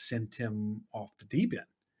actually sent him off the deep end.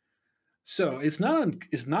 So it's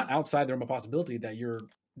not outside the realm of possibility that you're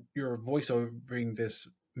voiceovering this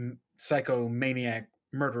psychomaniac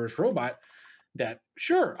murderous robot. That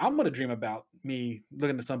sure, I'm gonna dream about me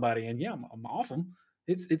looking at somebody and yeah, I'm off them.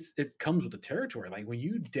 It comes with the territory. Like when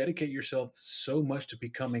you dedicate yourself so much to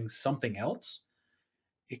becoming something else,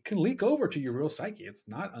 it can leak over to your real psyche. It's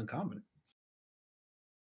not uncommon.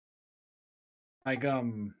 Like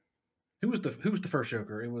who was the first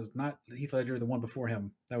Joker? It was not Heath Ledger, the one before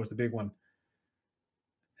him. That was the big one.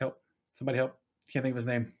 Help. Somebody help. Can't think of his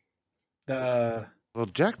name. The Well,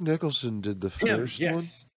 Jack Nicholson did the him, first one.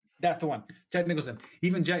 yes. That's the one. Jack Nicholson.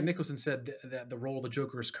 Even Jack Nicholson said that the role of the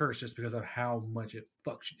Joker is cursed just because of how much it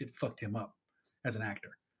fucked him up as an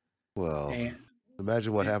actor. Well, And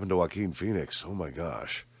imagine what happened to Joaquin Phoenix. Oh my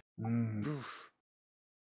gosh. Oof.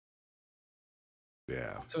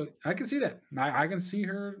 Yeah. so I can see that. I can see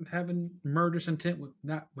her having murderous intent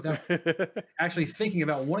without actually thinking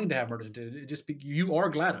about wanting to have murderous intent. It just you are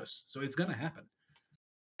GLaDOS, so it's gonna happen.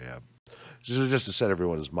 Yeah. So just to set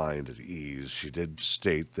everyone's mind at ease, she did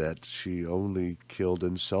state that she only killed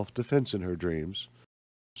in self-defense in her dreams.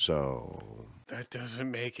 So, That doesn't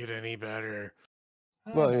make it any better.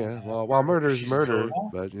 well, yeah. Well, while murder is She's murder, still-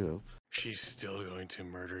 but you know, She's still going to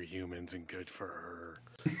murder humans, and good for her.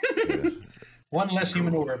 yeah. One less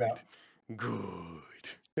human to worry about. Good.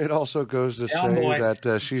 It also goes to Down, say boy.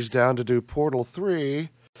 that she's down to do Portal 3.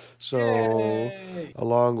 So, Yay!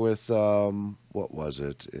 along with what was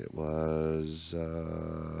it? It was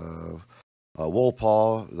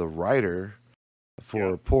Wolpaw, the writer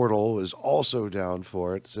for Yeah. Portal, is also down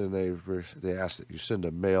for it, and they asked that you send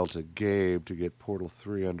a mail to Gabe to get Portal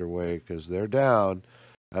 3 underway because they're down,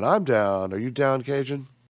 and I'm down. Are you down, Cajun?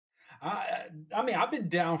 I mean, I've been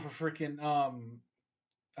down for freaking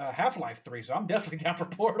Half-Life 3, so I'm definitely down for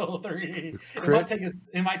Portal 3. Crit?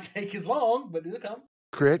 It might take as long, but it'll come.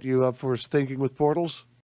 Crit, you up for thinking with portals?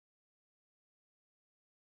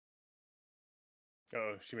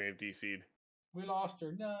 Oh, she may have DC'd. We lost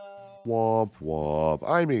her. No. Womp womp.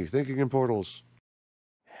 I me thinking in portals.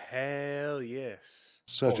 Hell yes.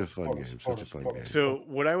 Such a Portals, fun portals, game. Such a portals, fun portals. game. So,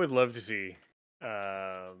 what I would love to see,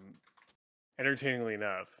 entertainingly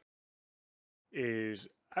enough, is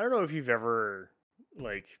I don't know if you've ever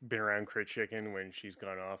like been around Crit Chicken when she's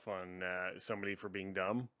gone off on somebody for being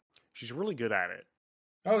dumb. She's really good at it.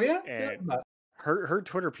 Oh yeah. And her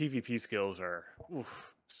Twitter PvP skills are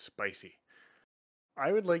spicy.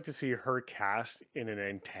 I would like to see her cast in an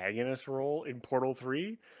antagonist role in Portal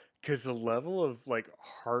 3 because the level of like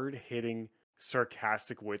hard hitting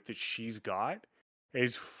sarcastic wit that she's got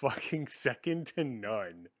is fucking second to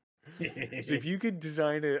none. So if you could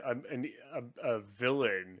design a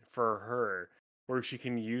villain for her where she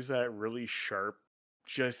can use that really sharp,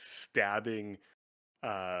 just stabbing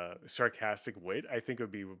sarcastic wit, I think it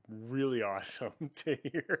would be really awesome to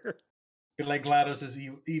hear. Like GLaDOS is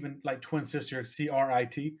even like twin sister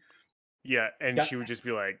CRIT. Yeah, and Got- she would just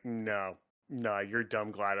be like, "No, you're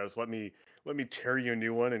dumb, GLaDOS. Let me tear you a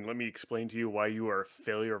new one, and let me explain to you why you are a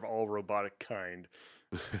failure of all robotic kind."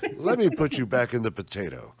 Let me put you back in the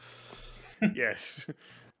potato. Yes,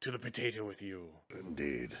 to the potato with you.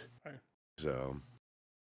 Indeed. Right. So,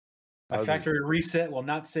 A factory reset will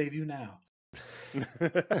not save you now.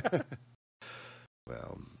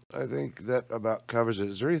 well, I think that about covers it.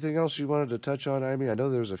 Is there anything else you wanted to touch on, Amy? I know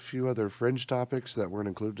there's a few other fringe topics that weren't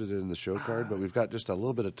included in the show card, but we've got just a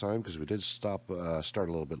little bit of time because we did start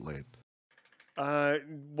a little bit late.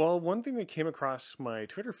 Well, one thing that came across my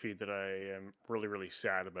Twitter feed that I am really, really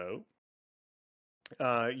sad about.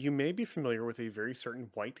 You may be familiar with a very certain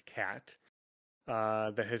white cat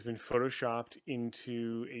that has been photoshopped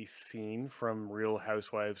into a scene from Real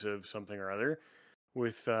Housewives of something or other,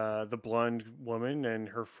 with the blonde woman and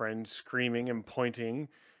her friend screaming and pointing,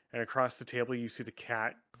 and across the table you see the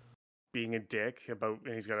cat being a dick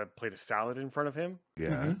and he's got a plate of salad in front of him.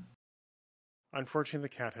 Yeah. Unfortunately,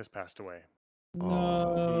 the cat has passed away.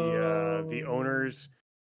 Oh. The owners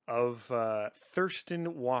of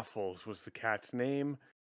Thurston Waffles was the cat's name.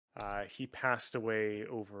 He passed away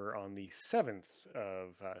over on the 7th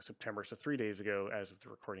of September, so 3 days ago as of the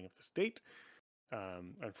recording of this date.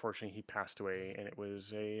 Unfortunately, he passed away, and it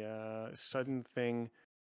was a sudden thing,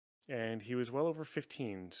 and he was well over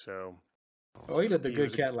 15, so... Oh, he did the He good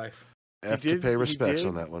was a- cat life. Have did- to pay he respects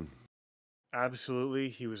on did. that one. Absolutely,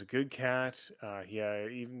 he was a good cat.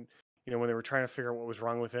 Even when they were trying to figure out what was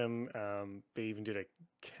wrong with him, they even did a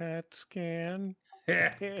CAT scan.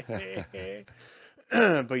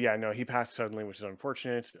 But yeah, no, he passed suddenly, which is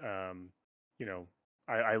unfortunate. You know,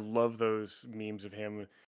 I love those memes of him.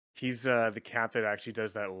 He's the cat that actually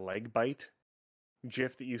does that leg bite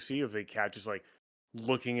gif that you see of the cat just like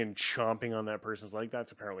looking and chomping on that person's leg.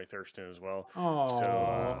 That's apparently Thurston as well.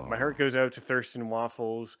 So my heart goes out to Thurston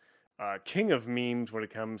Waffles, king of memes when it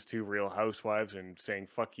comes to Real Housewives and saying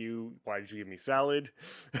 "fuck you." Why did you give me salad?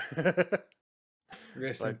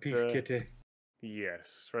 Rest in But, peace, Kitty.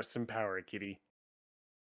 Yes, rest in power, kitty.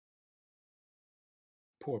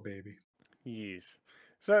 Poor baby. Yes.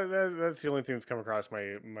 So that's the only thing that's come across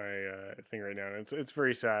my thing right now. And it's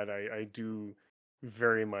very sad. I do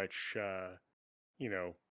very much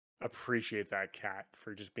appreciate that cat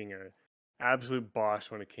for just being a absolute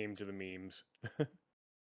boss when it came to the memes.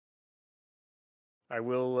 I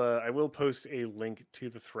will post a link to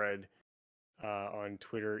the thread on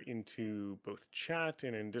Twitter into both chat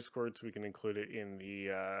and in Discord, so we can include it in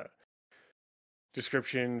the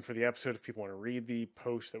description for the episode if people want to read the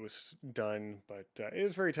post that was done. But it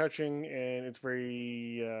is very touching, and it's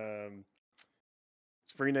very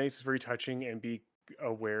nice, it's very touching, and be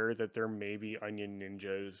aware that there may be onion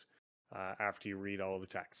ninjas after you read all the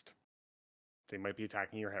text. They might be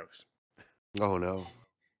attacking your house. Oh no.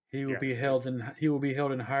 He will Yes, be held in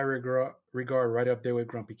high regard right up there with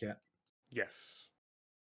Grumpy Cat. Yes.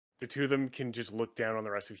 The two of them can just look down on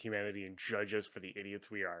the rest of humanity and judge us for the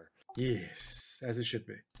idiots we are. Yes, as it should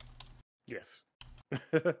be. Yes.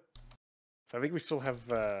 So I think we still have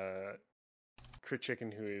Crit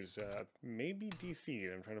Chicken, who is maybe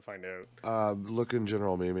DC. I'm trying to find out. Looking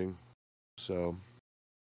general memeing. So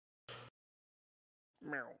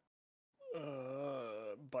Meow.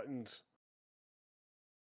 Buttons.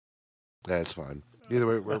 that's fine. Either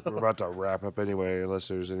way, we're about to wrap up anyway, unless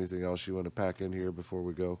there's anything else you want to pack in here before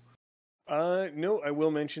we go. No, I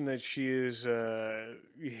will mention that she is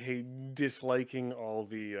disliking all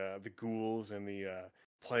the ghouls and the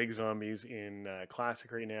plague zombies in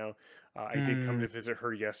Classic right now. I did come to visit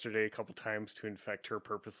her yesterday a couple times to infect her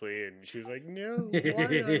purposely, and she was like, "No, why,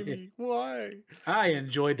 Ivy? Why?" I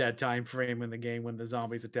enjoyed that time frame in the game when the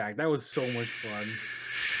zombies attacked. That was so much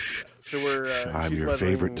fun. So we're. I'm she's your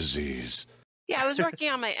favorite leveling- disease. Yeah, I was working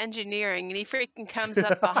on my engineering, and he freaking comes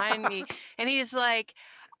up behind me, and he's like,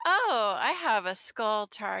 "Oh, I have a skull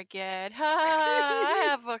target. Ha! I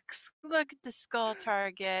have look at the skull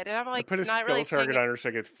target." And I'm I like, put a not skull really target paying. on her so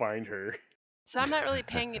I could find her. So I'm not really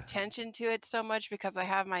paying attention to it so much because I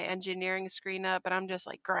have my engineering screen up, and I'm just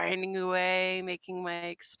like grinding away, making my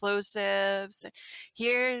explosives. And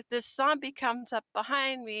here, this zombie comes up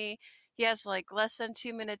behind me. He has like less than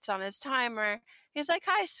 2 minutes on his timer. He's like,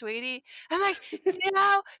 "Hi, sweetie." I'm like,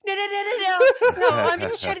 "No, I'm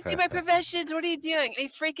just trying to do my professions. What are you doing?" And he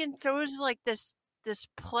freaking throws like this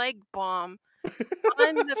plague bomb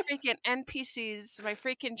on the freaking NPCs, my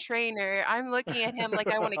freaking trainer. I'm looking at him like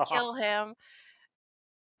I want to kill him.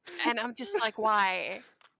 And I'm just like, why?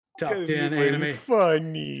 Top 'Cause 10 he was anime.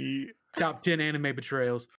 funny. Top 10 anime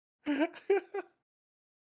betrayals.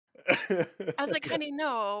 I was like, honey,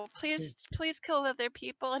 no, please kill other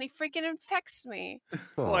people. And he freaking infects me.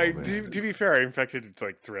 Oh, Like, man. to be fair, I infected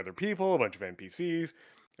like 3 other people, a bunch of NPCs.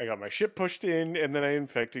 I got my ship pushed in, and then I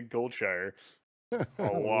infected Goldshire a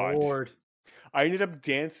lot. Lord. I ended up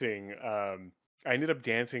dancing.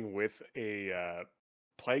 With a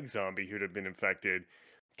plague zombie who'd have been infected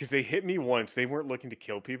because they hit me once. They weren't looking to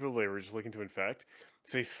kill people; they were just looking to infect.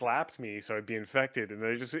 So they slapped me, so I'd be infected, and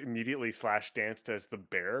then I just immediately slash danced as the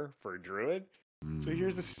bear for a druid. So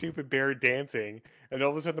here's the stupid bear dancing, and all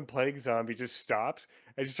of a sudden the plague zombie just stops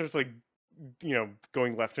and just starts like,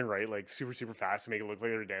 going left and right like super super fast to make it look like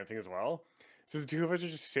they're dancing as well. So the two of us are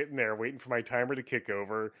just sitting there waiting for my timer to kick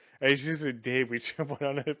over. And it's just a day we just went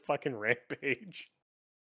on a fucking rampage.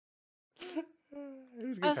 It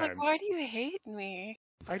was a I good was like, time. why do you hate me?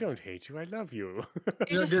 I don't hate you. I love you. You No,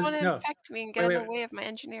 just just- want to no. infect me and get Wait, in the wait. way of my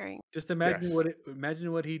engineering. Just imagine Yes.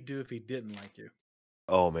 imagine what he'd do if he didn't like you.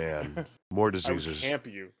 Oh man, more I would diseases. camp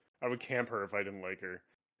you. I would camp her if I didn't like her.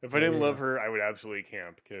 If I didn't love Yeah. her, I would absolutely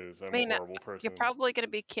camp because I'm I mean, a horrible person. You're probably going to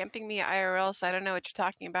be camping me IRL, so I don't know what you're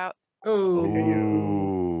talking about. Oh.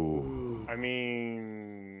 Ooh. I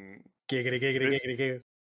mean, Giggity, giggity, This- giggity, giggity.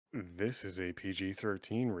 this is a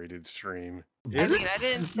PG-13 rated stream. I mean, I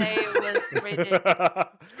didn't say it was rated.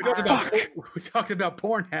 We talked about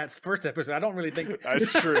porn hats first episode. I don't really think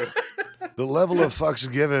That's true. The level of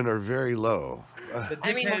fucks given are very low. The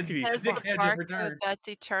I mean, dickhead- it says the dickheads have barcode returned. that's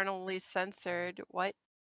eternally censored. What?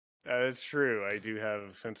 That's true. I do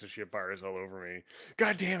have censorship bars all over me.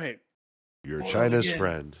 God damn it. You're Spoiled China's again.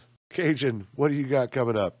 friend. Cajun, what do you got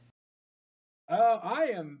coming up?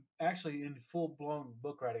 I am actually in full blown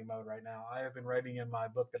book writing mode right now. I have been writing in my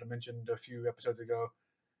book that I mentioned a few episodes ago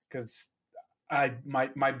because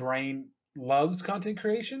my brain loves content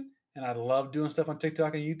creation and I love doing stuff on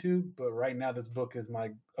TikTok and YouTube. But right now, this book is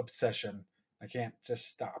my obsession. I can't just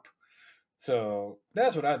stop. So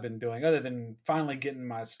that's what I've been doing, other than finally getting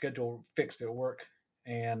my schedule fixed at work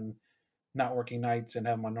and not working nights and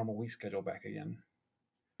having my normal week schedule back again.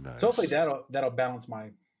 So hopefully Nice. that'll balance my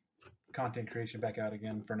content creation back out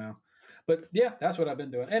again for now. But yeah, that's what I've been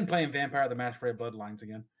doing. And playing Vampire the Masquerade Bloodlines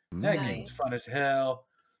again. That Mm, game's Nice. fun as hell.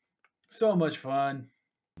 So much fun.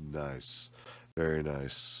 nice. Very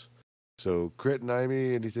nice. So, Crit and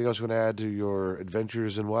Amy, anything else you want to add to your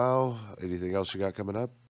adventures in WoW? Anything else you got coming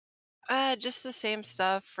up? Just the same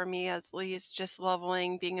stuff for me as least, just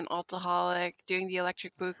leveling, being an altaholic, doing the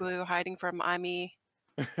electric boogaloo, hiding from Ami.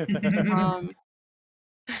 Um,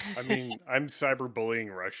 I mean, I'm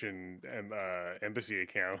cyberbullying Russian embassy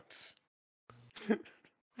accounts.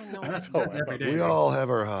 I know. That's all That's I'm every up day. We to. all have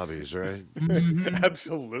our hobbies, right? Mhm.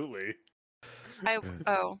 Absolutely.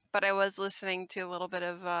 But I was listening to a little bit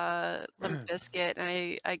of Limp Bizkit,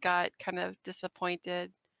 and I got kind of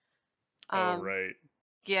disappointed. Oh, Um, right.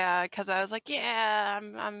 yeah, because I was like, yeah,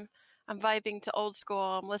 I'm vibing to old school.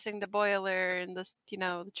 I'm listening to Boiler and the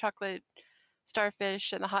chocolate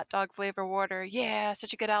starfish and the hot dog flavor water. Yeah,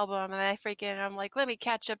 such a good album. And I'm like, let me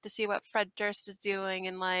catch up to see what Fred Durst is doing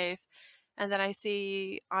in life. And then I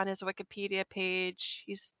see on his Wikipedia page,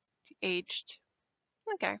 he's aged.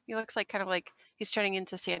 Okay, he looks like kind of like he's turning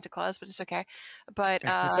into Santa Claus, but it's okay. But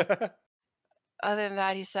other than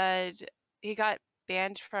that, he said he got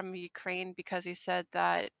banned from Ukraine because he said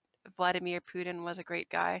that Vladimir Putin was a great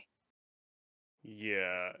guy.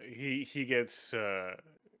 Yeah, he gets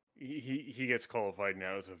he gets qualified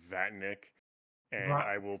now as a Vatnik, and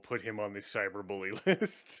Right. I will put him on the cyberbully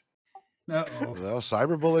list. Uh-oh. Well,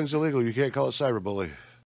 cyberbullying's illegal. You can't call it cyberbully.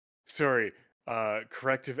 Sorry,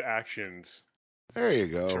 corrective actions There you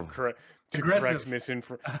to go. correct Aggressive.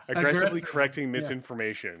 aggressively Aggressive. correcting Yeah.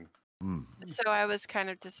 misinformation. Mm. So I was kind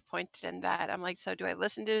of disappointed in that. I'm like, so do I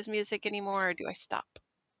listen to his music anymore or do I stop?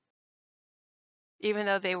 Even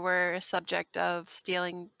though they were a subject of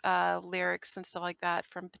stealing lyrics and stuff like that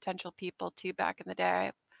from potential people too back in the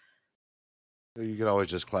day. You can always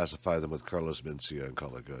just classify them with Carlos Mencia and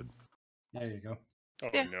call it good. There you go. Oh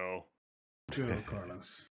Yeah. no. Good old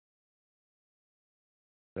Carlos.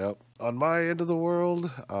 Yep. On my end of the world,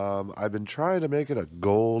 I've been trying to make it a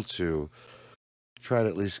goal to try to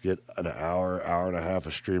at least get an hour, hour and a half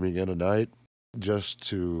of streaming in a night. Just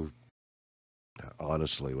to,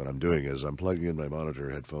 honestly, what I'm doing is I'm plugging in my monitor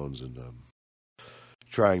headphones and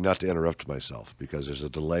trying not to interrupt myself because there's a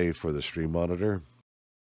delay for the stream monitor.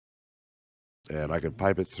 And I can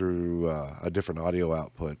pipe it through a different audio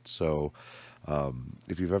output. So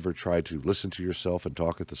if you've ever tried to listen to yourself and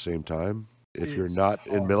talk at the same time, if you're It's not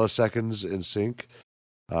in hard. milliseconds in sync,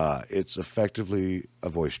 it's effectively a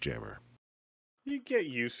voice jammer. You get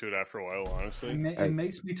used to it after a while, honestly. It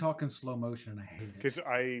makes me talk in slow motion, and I hate it. Because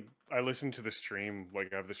I listen to the stream,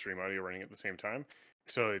 like I have the stream audio running at the same time,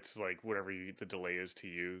 so it's like whatever the delay is to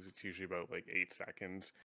use, it's usually about like 8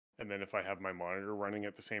 seconds. And then if I have my monitor running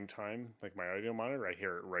at the same time, like my audio monitor, I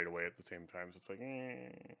hear it right away at the same time. So it's like,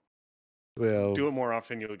 Well, do it more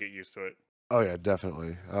often, you'll get used to it. oh yeah,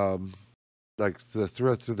 definitely. Like through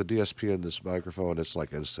the DSP in this microphone, it's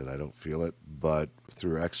like instant. I don't feel it, but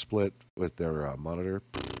through XSplit with their monitor,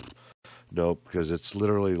 nope, because it's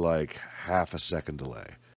literally like half a second delay,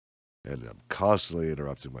 and I'm constantly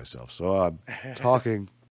interrupting myself. So I'm talking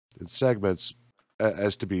in segments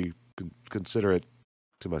as to be considerate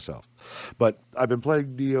to myself. But I've been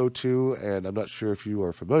playing Neo 2, and I'm not sure if you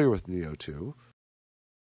are familiar with Neo 2.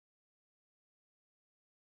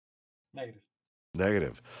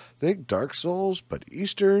 Negative. Think Dark Souls, but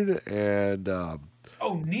Eastern, and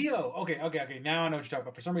Oh, Neo. Okay. Now I know what you're talking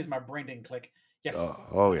about. For some reason, my brain didn't click. Yes.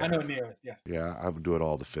 oh yeah, I know what Neo is. Yes. yeah. I'm doing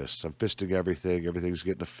all the fists. I'm fisting everything. Everything's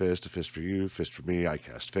getting a fist for you, fist for me. I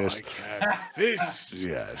cast fist. I cast fist.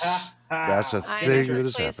 Yes, that's a I thing never that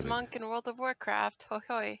is plays happening. Monk in World of Warcraft. Hoi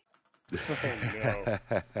hoi. Oh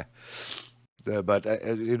no. But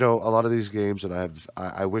you know, a lot of these games, and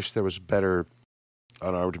I wish there was better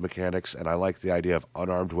unarmed mechanics, and I like the idea of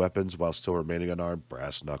unarmed weapons while still remaining unarmed.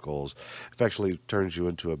 Brass knuckles actually turns you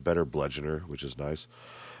into a better bludgeoner, which is nice.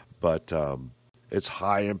 But it's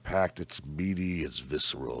high impact, it's meaty, it's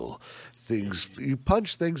visceral. you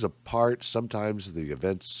punch things apart. Sometimes the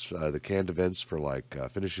events, the canned events for like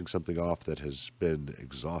finishing something off that has been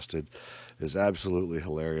exhausted is absolutely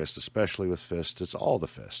hilarious, especially with fists. It's all the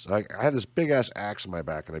fists. I have this big ass axe in my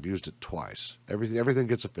back and I've used it twice. Everything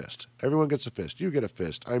gets a fist. Everyone gets a fist. You get a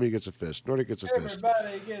fist. Amy gets a fist. Nordic gets a fist.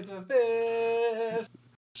 Everybody gets a fist.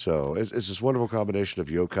 So it's this wonderful combination of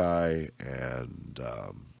yokai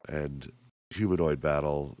and humanoid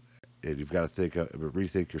battle. And you've got to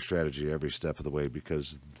rethink your strategy every step of the way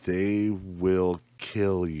because they will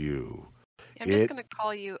kill you. I'm just going to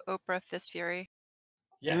call you Oprah Fist Fury.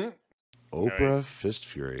 Yes. Oprah Nice. Fist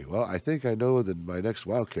Fury. Well, I think I know my next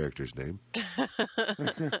WoW character's name.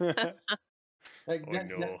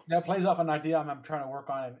 That plays off an idea I'm trying to work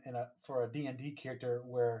on for a D&D character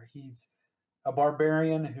where he's a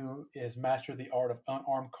barbarian who is mastered the art of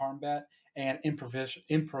unarmed combat and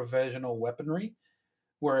improvisational weaponry,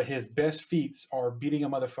 where his best feats are beating a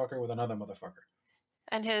motherfucker with another motherfucker.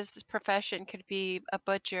 And his profession could be a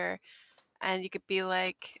butcher, and you could be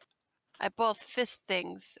like, I both fist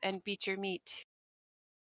things and beat your meat.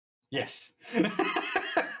 Yes.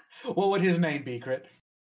 What would his name be, Crit?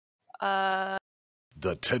 The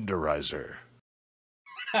Tenderizer.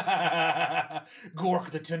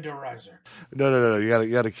 Gork the Tenderizer. No. You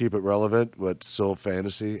gotta keep it relevant, but still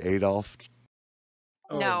fantasy. Adolf.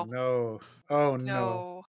 Oh, No. no. Oh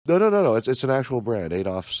no. No. It's an actual brand.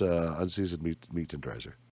 Adolf's unseasoned meat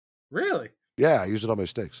tenderizer. Really? Yeah, I use it on my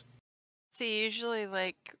steaks. See, usually,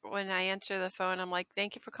 like, when I answer the phone, I'm like,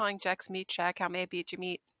 thank you for calling Jack's Meat Shack. How may I beat your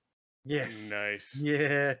meat? Yes. Nice.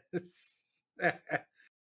 Yes.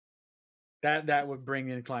 that would bring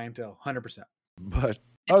in clientele, 100%. But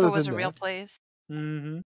If it was a real place.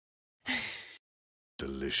 Mm-hmm.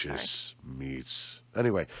 Delicious meats.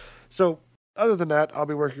 Anyway, so other than that, I'll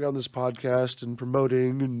be working on this podcast and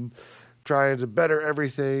promoting and trying to better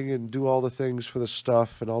everything and do all the things for the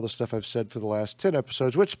stuff and all the stuff I've said for the last 10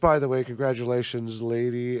 episodes, which, by the way, congratulations,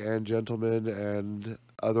 lady and gentlemen and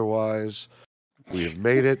otherwise. We have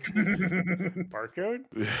made it. Barcode?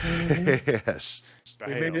 Yes.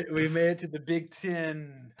 We made it to the Big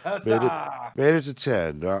 10. Huzzah! Made it to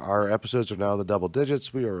 10. Our episodes are now in the double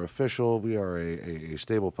digits. We are official. We are a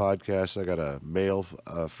stable podcast. I got a mail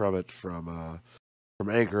from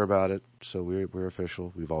Anchor about it. So we're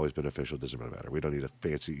official. We've always been official. It doesn't really matter. We don't need a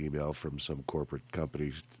fancy email from some corporate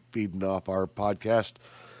company feeding off our podcast.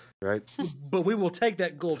 Right? But we will take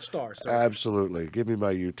that gold star. So. Absolutely. Give me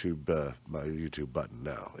my YouTube button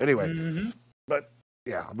now. Anyway, But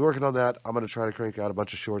yeah, I'll be working on that. I'm going to try to crank out a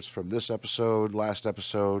bunch of shorts from this episode, last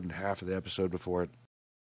episode, and half of the episode before it,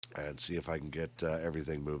 and see if I can get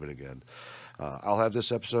everything moving again. I'll have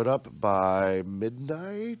this episode up by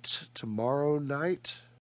midnight tomorrow night.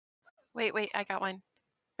 Wait, I got one.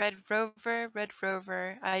 Red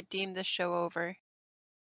Rover, I deem the show over.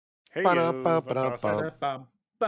 Hey, Ba-da-ba-ba-da-ba.